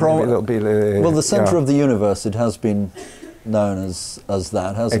Liverpool, you know, maybe that'll be the centre of the universe. It has been known as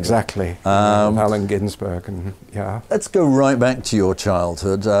that, hasn't it? Exactly. Allen Ginsberg, and Let's go right back to your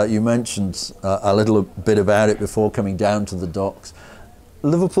childhood. You mentioned a little bit about it before coming down to the docks.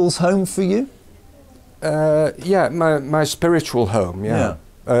 Liverpool's home for you? Yeah, my spiritual home. Yeah.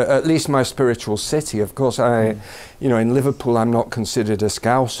 At least my spiritual city. Of course, you know, in Liverpool, I'm not considered a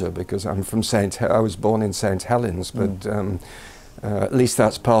Scouser because I'm from I was born in St Helens, but at least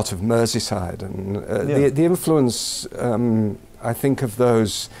that's part of Merseyside. And the influence, I think of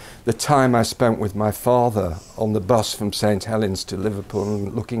the time I spent with my father on the bus from St Helens to Liverpool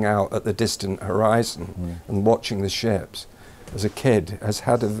and looking out at the distant horizon and watching the ships as a kid, has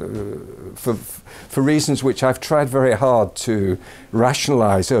had, for reasons which I've tried very hard to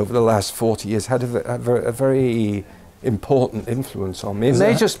rationalise over the last 40 years, had a very important influence on me. It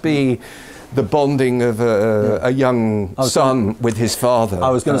may just be the bonding of a young son with his father. I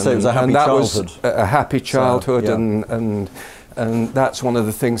was going to say it was a happy childhood. Was a happy childhood, and that's one of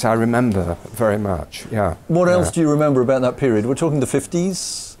the things I remember very much. Yeah. What else do you remember about that period? We're talking the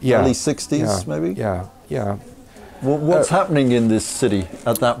 50s, early 60s, maybe. Yeah. What's happening in this city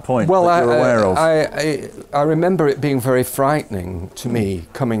at that point that you're aware of? I remember it being very frightening to me,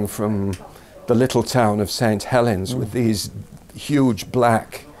 coming from the little town of St Helens with these huge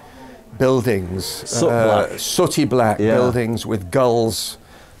black buildings, sooty black buildings with gulls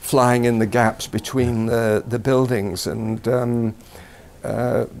flying in the gaps between the buildings, and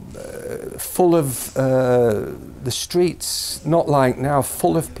full of the streets, not like now,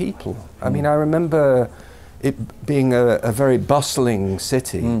 full of people. I mean, I remember it being a very bustling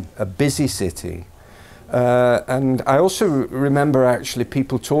city, a busy city. And I also remember actually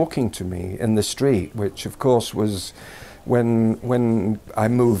people talking to me in the street, which of course was, when I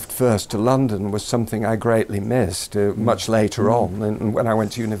moved first to London, was something I greatly missed much later on, and when I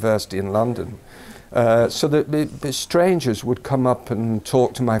went to university in London. So the strangers would come up and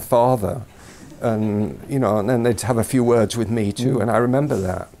talk to my father, and you know, and then they'd have a few words with me too, and I remember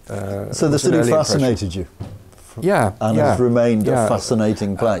that. So the city fascinated you? Yeah. And has remained a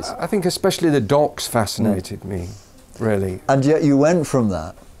fascinating place? I think especially the docks fascinated me, really. And yet you went from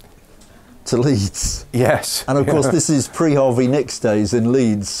that to Leeds. Yes. And of course this is pre-Harvey Nicks days in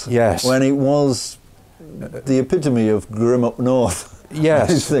Leeds. Yes. When it was the epitome of grim up north. Yes.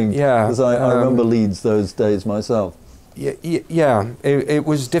 I think. Yeah. Because I remember Leeds those days myself. Yeah, it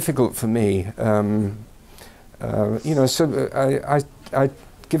was difficult for me. You know, so I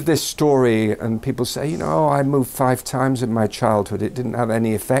give this story and people say, you know, I moved 5 times in my childhood. It didn't have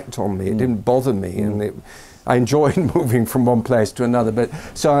any effect on me. It didn't bother me. And I enjoyed moving from one place to another. But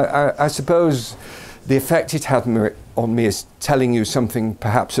so I suppose the effect it had on me is telling you something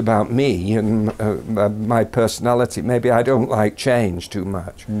perhaps about me and my personality. Maybe I don't like change too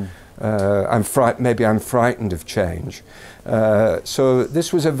much. Maybe I'm frightened of change. So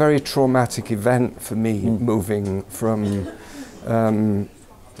this was a very traumatic event for me, moving from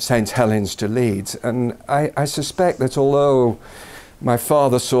St Helens to Leeds. And I suspect that although my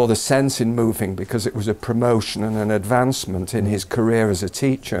father saw the sense in moving because it was a promotion and an advancement in his career as a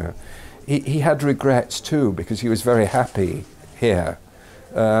teacher, he had regrets too, because he was very happy here.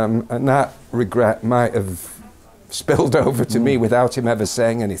 And that regret might have spilled over to me without him ever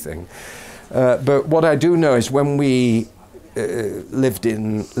saying anything. But what I do know is when we lived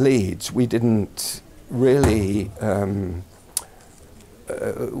in Leeds, we didn't really...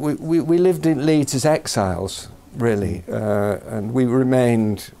 we lived in Leeds as exiles, really, and we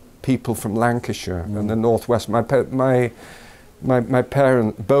remained people from Lancashire and the northwest. Both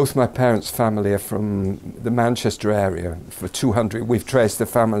my parents' family are from the Manchester area. For 200, we've traced the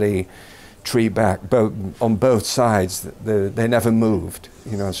family tree back on both sides. They never moved,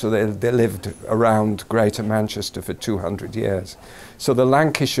 you know, so they lived around Greater Manchester for 200 years. So the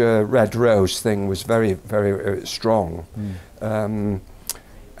Lancashire Red Rose thing was very, very strong.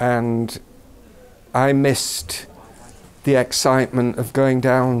 And I missed the excitement of going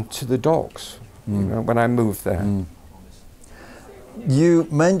down to the docks, you know, when I moved there. You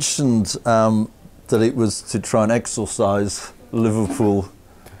mentioned that it was to try and exorcise Liverpool,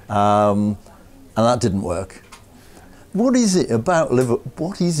 and that didn't work. What is it about Liverpool?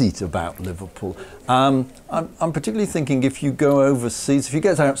 What is it about Liverpool? I'm particularly thinking if you go overseas, if you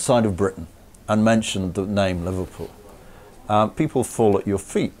get outside of Britain and mention the name Liverpool, people fall at your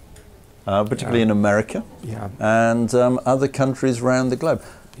feet, particularly in America and other countries around the globe.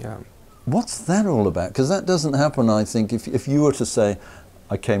 What's that all about? Because that doesn't happen, I think, if you were to say,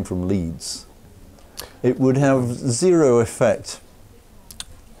 I came from Leeds, it would have zero effect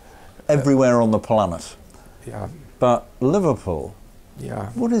everywhere on the planet. But Liverpool,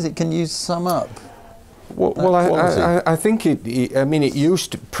 what is it? Can you sum up? Well, I think I mean, it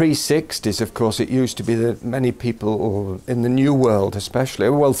used to, pre-60s, of course, it used to be that many people in the New World especially,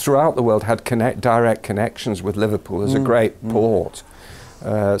 well, throughout the world, had direct connections with Liverpool as a great port.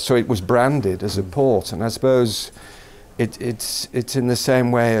 So it was branded as a port, and I suppose it's in the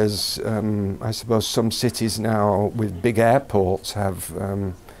same way as I suppose some cities now with big airports have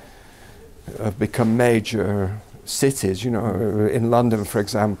become major cities. You know, in London, for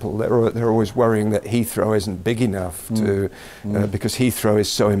example, they're always worrying that Heathrow isn't big enough to because Heathrow is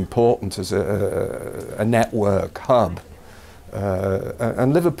so important as a network hub.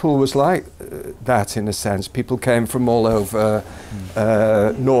 And Liverpool was like that in a sense. People came from all over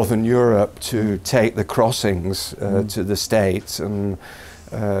Northern Europe to take the crossings to the States, and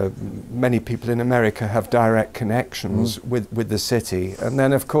many people in America have direct connections with the city. And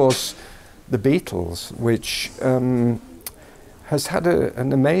then, of course, the Beatles, which has had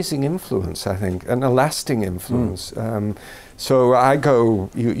an amazing influence, I think, and a lasting influence. So I go,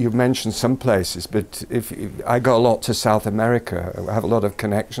 you mentioned some places, but if I go a lot to South America, I have a lot of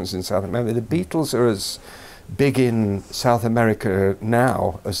connections in South America. The Beatles are as big in South America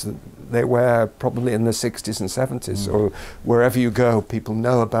now as they were probably in the 60s and 70s. Or wherever you go, people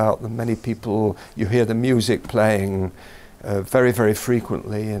know about them. Many people, you hear the music playing very, very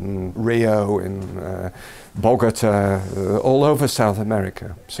frequently in Rio, in Bogota, all over South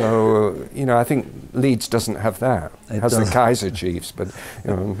America. So, you know, I think Leeds doesn't have that. It has the Kaiser Chiefs, but,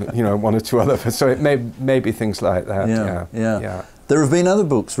 you know, one or two other. So it may be things like that. Yeah. There have been other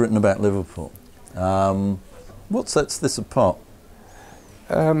books written about Liverpool. What sets this apart?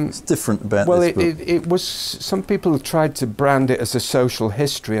 It's different about this book. Well, it was, some people tried to brand it as a social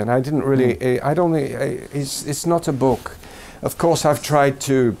history, and I didn't really, I don't think, it's not a book. Of course, I've tried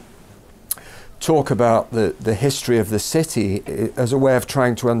to talk about the history of the city as a way of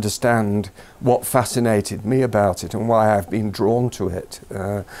trying to understand what fascinated me about it and why I've been drawn to it.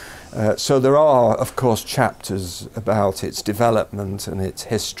 So there are, of course, chapters about its development and its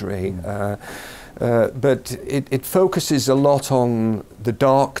history. But it focuses a lot on the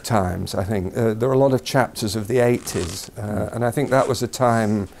dark times, I think. There are a lot of chapters of the 80s, and I think that was a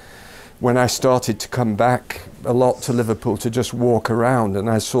time when I started to come back a lot to Liverpool to just walk around, and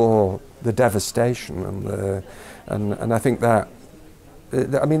I saw the devastation, and I think that,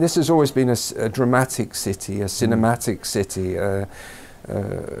 I mean, this has always been a dramatic city, a cinematic city, a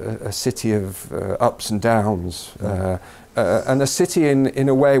city of ups and downs. And a city in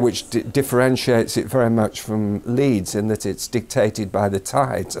a way which differentiates it very much from Leeds in that it's dictated by the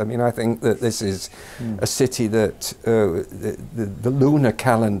tides. I mean, I think that this is a city that the lunar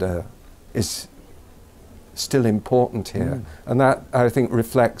calendar is still important here. And that, I think,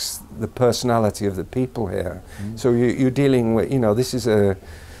 reflects the personality of the people here. So you're dealing with, you know, this is a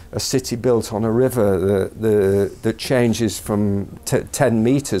city built on a river that changes from 10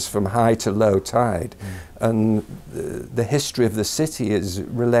 meters from high to low tide. And the history of the city is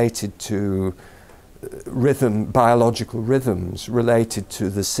related to biological rhythms related to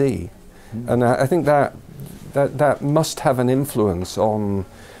the sea. And I think that must have an influence on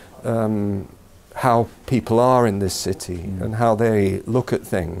how people are in this city and how they look at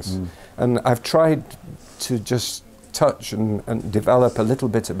things. And I've tried to just touch and develop a little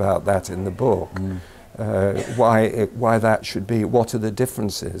bit about that in the book. Why that should be, what are the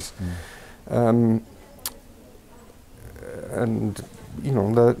differences. And you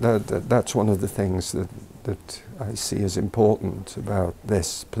know, that's one of the things that I see as important about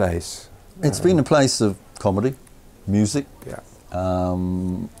this place. It's been a place of comedy, music. Yeah.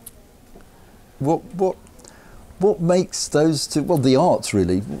 What makes those two, well, the arts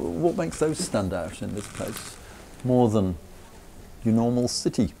really, what makes those stand out in this place more than your normal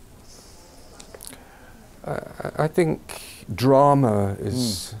city? I think drama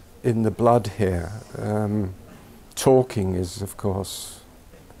is in the blood here. Talking is, of course,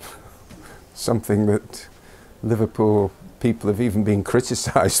 something that Liverpool people have even been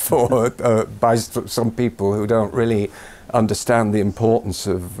criticised for by some people who don't really understand the importance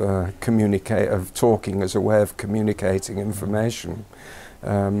of talking as a way of communicating information.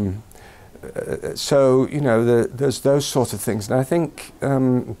 So you know, there's those sort of things, and I think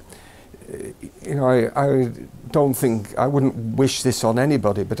you know, I don't think, I wouldn't wish this on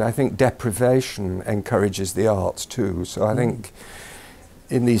anybody, but I think deprivation encourages the arts too. So I think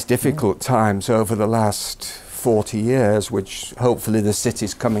in these difficult times over the last 40 years, which hopefully the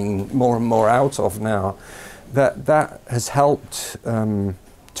city's coming more and more out of now, that has helped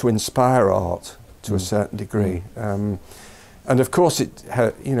to inspire art to a certain degree. And of course,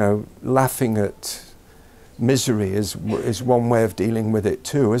 you know, laughing at misery is one way of dealing with it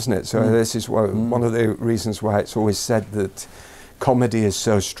too, isn't it? So this is one of the reasons why it's always said that comedy is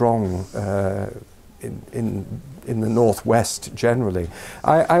so strong in the Northwest generally.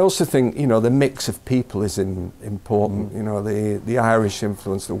 I also think, you know, the mix of people is important. You know, the Irish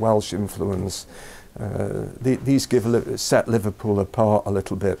influence, the Welsh influence. These set Liverpool apart a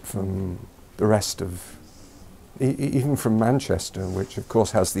little bit from the rest of, even from Manchester, which of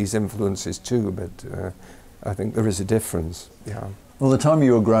course has these influences too, but I think there is a difference. Yeah. Well, the time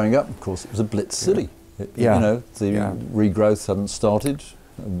you were growing up, of course, it was a blitz city. You know, the regrowth hadn't started,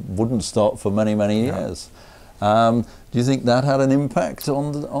 wouldn't start for many, many years. Do you think that had an impact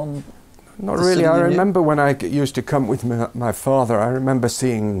on Not really. I remember when I used to come with my father, I remember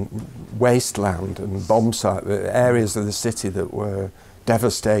seeing wasteland and bomb site, areas of the city that were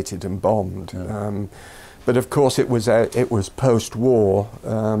devastated and bombed. But of course it was post-war.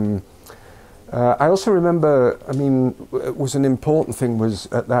 I also remember, I mean, it was an important thing was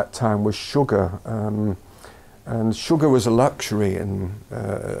at that time was sugar. And sugar was a luxury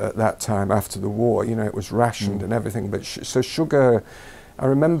at that time after the war. You know, it was rationed and everything. But so sugar, I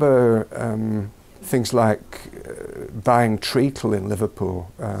remember things like buying treacle in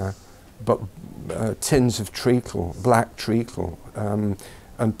Liverpool, but tins of treacle, black treacle,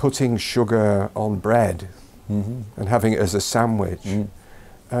 and putting sugar on bread and having it as a sandwich.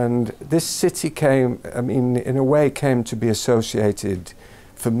 And this city came, I mean, in a way came to be associated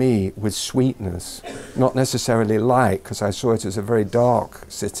for me with sweetness, not necessarily light, because I saw it as a very dark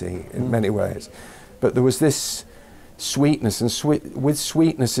city in many ways. But there was this sweetness, and with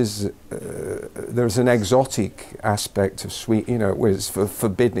sweetness is there's an exotic aspect of sweet. You know, it's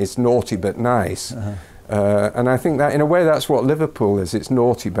forbidden. It's naughty but nice, and I think that in a way that's what Liverpool is. It's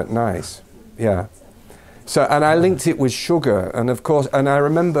naughty but nice. Yeah. So, and I linked it with sugar, and of course, and I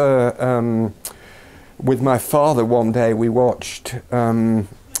remember with my father one day we watched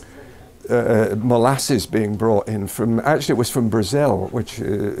molasses being brought in from, actually it was from Brazil, which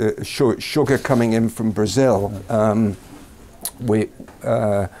sugar coming in from Brazil to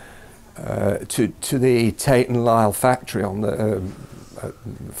the Tate and Lyle factory on the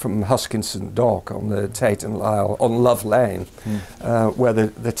from Huskinson Dock on the Tate and Lyle on Love Lane, where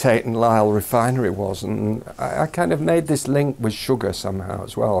the Tate and Lyle refinery was, and I kind of made this link with sugar somehow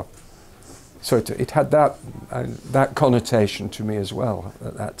as well. So it had that connotation to me as well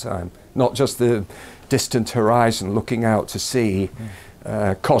at that time. Not just the distant horizon looking out to sea,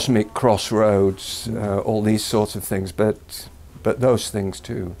 cosmic crossroads, all these sorts of things, but those things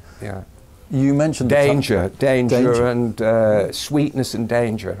too. Yeah. You mentioned danger and sweetness and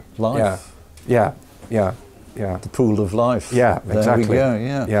danger. Life. Yeah. The pool of life. Yeah, exactly. There we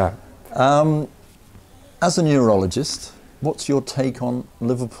go. Yeah. As a neurologist, what's your take on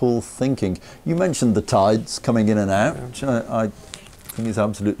Liverpool thinking? You mentioned the tides coming in and out, which I think is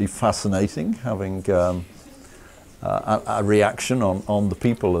absolutely fascinating, having a reaction on the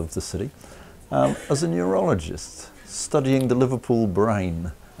people of the city. As a neurologist, studying the Liverpool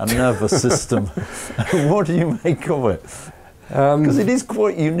brain and nervous system, what do you make of it? Because it is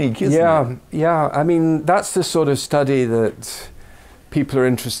quite unique, isn't it? Yeah. I mean, that's the sort of study that people are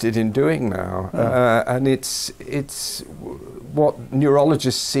interested in doing now, and it's what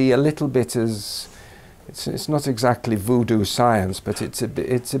neurologists see a little bit as it's not exactly voodoo science, but it's a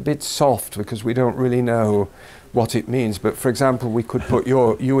bit soft because we don't really know what it means. But for example, we could put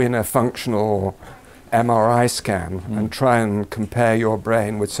you in a functional MRI scan and try and compare your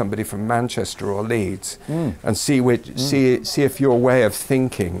brain with somebody from Manchester or Leeds and see if your way of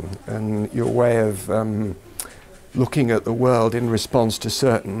thinking and your way of looking at the world in response to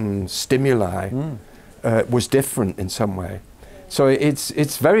certain stimuli was different in some way. So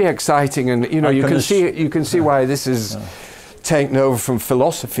it's very exciting, and you can see why this is taken over from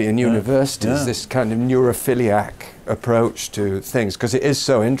philosophy in universities. This kind of neurophiliac approach to things, because it is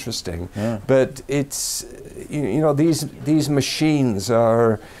so interesting. But it's these machines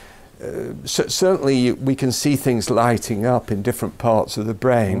are certainly we can see things lighting up in different parts of the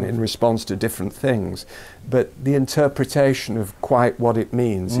brain in response to different things, but the interpretation of quite what it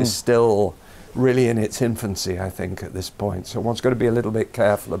means is still really in its infancy, I think, at this point. So one's got to be a little bit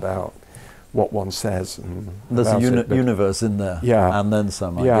careful about what one says. There's a universe in there, and then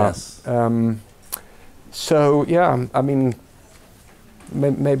some, I guess. So, yeah, I mean,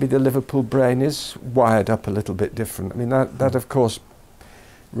 maybe the Liverpool brain is wired up a little bit different. I mean, that of course,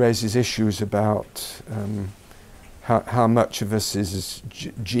 raises issues about how much of us is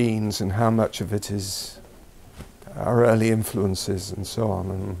genes and how much of it is our early influences and so on.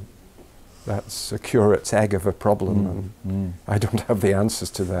 And that's a curate's egg of a problem, and I don't have the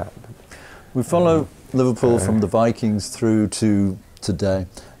answers to that. We follow Liverpool from the Vikings through to today.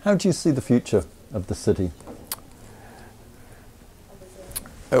 How do you see the future of the city?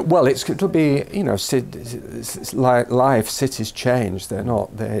 Well, it'll be, life. Cities change. They're not,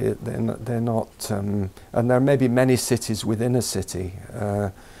 and there may be many cities within a city.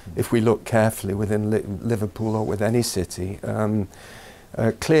 If we look carefully within Liverpool or with any city,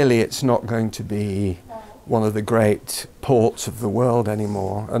 clearly it's not going to be one of the great ports of the world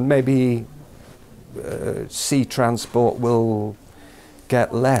anymore, and maybe sea transport will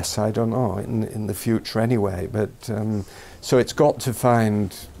get less, I don't know, in the future anyway, but so it's got to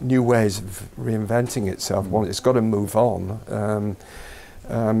find new ways of reinventing itself. Well, it's got to move on.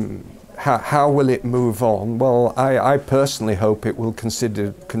 How will it move on? Well, I personally hope it will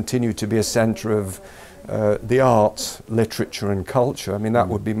continue to be a centre of the arts, literature and culture. I mean, that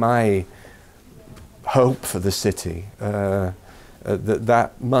would be my hope for the city,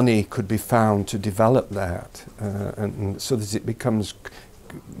 that money could be found to develop that, and so that it becomes,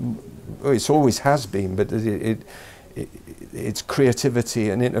 well, it always has been, but its creativity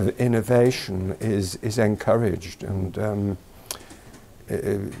and innovation is encouraged, and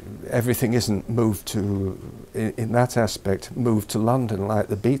everything isn't moved to, in that aspect, moved to London like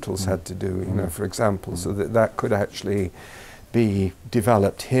the Beatles had to do, for example, so that could actually be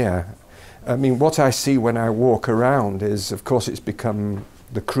developed here. I mean, what I see when I walk around is, of course, it's become,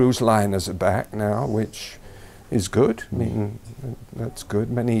 the cruise liners are back now, which is good. I mean, that's good.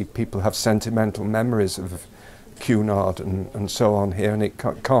 Many people have sentimental memories of Cunard and so on here, and it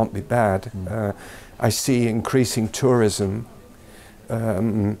can't be bad. I see increasing tourism,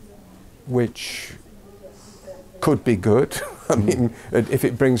 which could be good. I mean, if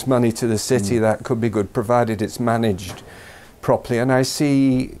it brings money to the city, that could be good, provided it's managed properly. And I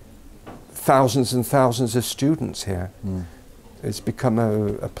see thousands and thousands of students here. It's become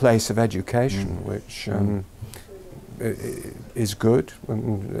a place of education, which is good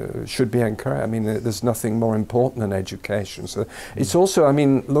and should be encouraged. I mean, there's nothing more important than education. So it's also, I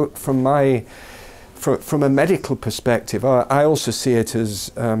mean, look, from a medical perspective, I also see it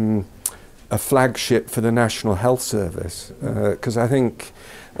as a flagship for the National Health Service, because I think,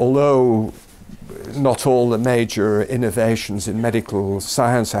 although not all the major innovations in medical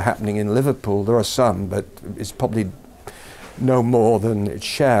science are happening in Liverpool, there are some, but it's probably no more than its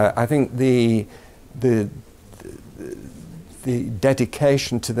share. I think the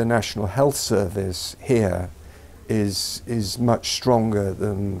dedication to the National Health Service here is much stronger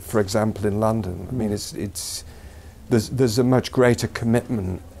than, for example, in London. I mean, there's a much greater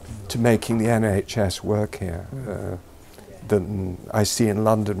commitment to making the NHS work here than I see in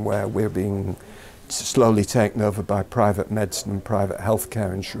London, where we're being slowly taken over by private medicine and private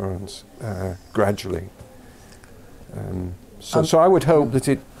healthcare insurance gradually. So I would hope that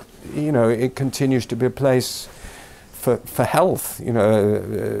it continues to be a place for health,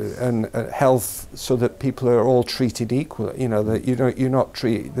 and health, so that people are all treated equally. That you're not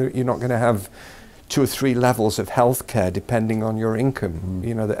going to have 2 or 3 levels of healthcare depending on your income.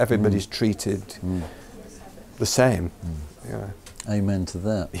 That everybody's treated the same. Yeah. Amen to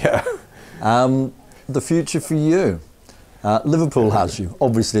that. Yeah. The future for you. Liverpool has you.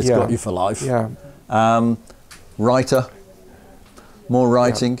 Obviously, it's got you for life. Yeah. Writer. More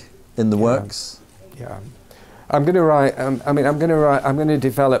writing in the works. Yeah. I'm going to write. I'm going to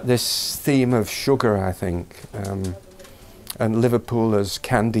develop this theme of sugar, I think, and Liverpool as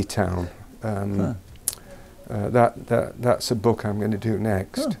candy town. That's a book I'm going to do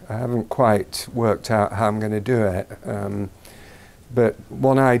next. I haven't quite worked out how I'm going to do it, but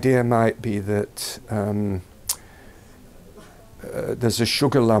one idea might be that there's a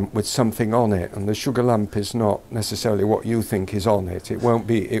sugar lump with something on it, and the sugar lump is not necessarily what you think is on it. It won't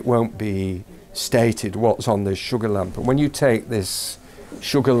be stated what's on this sugar lump. And when you take this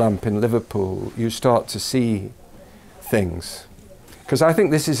sugar lump in Liverpool, you start to see things. Because I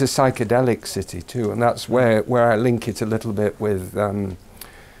think this is a psychedelic city too, and that's where I link it a little bit with,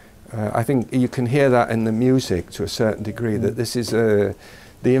 I think you can hear that in the music to a certain degree, that this is the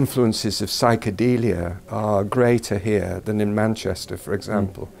influences of psychedelia are greater here than in Manchester, for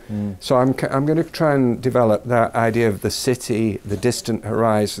example. So I'm going to try and develop that idea of the city, the distant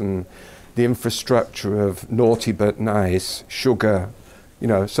horizon, the infrastructure of naughty but nice, sugar, you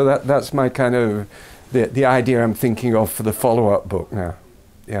know, so that's my kind of, the idea I'm thinking of for the follow-up book now.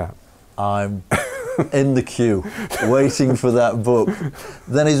 Yeah. I'm in the queue, waiting for that book.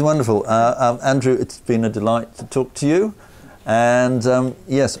 That is wonderful. Andrew, it's been a delight to talk to you. And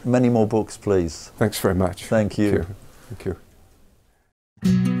yes, many more books, please. Thanks very much. Thank you. Thank you.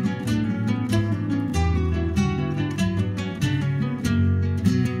 Thank you.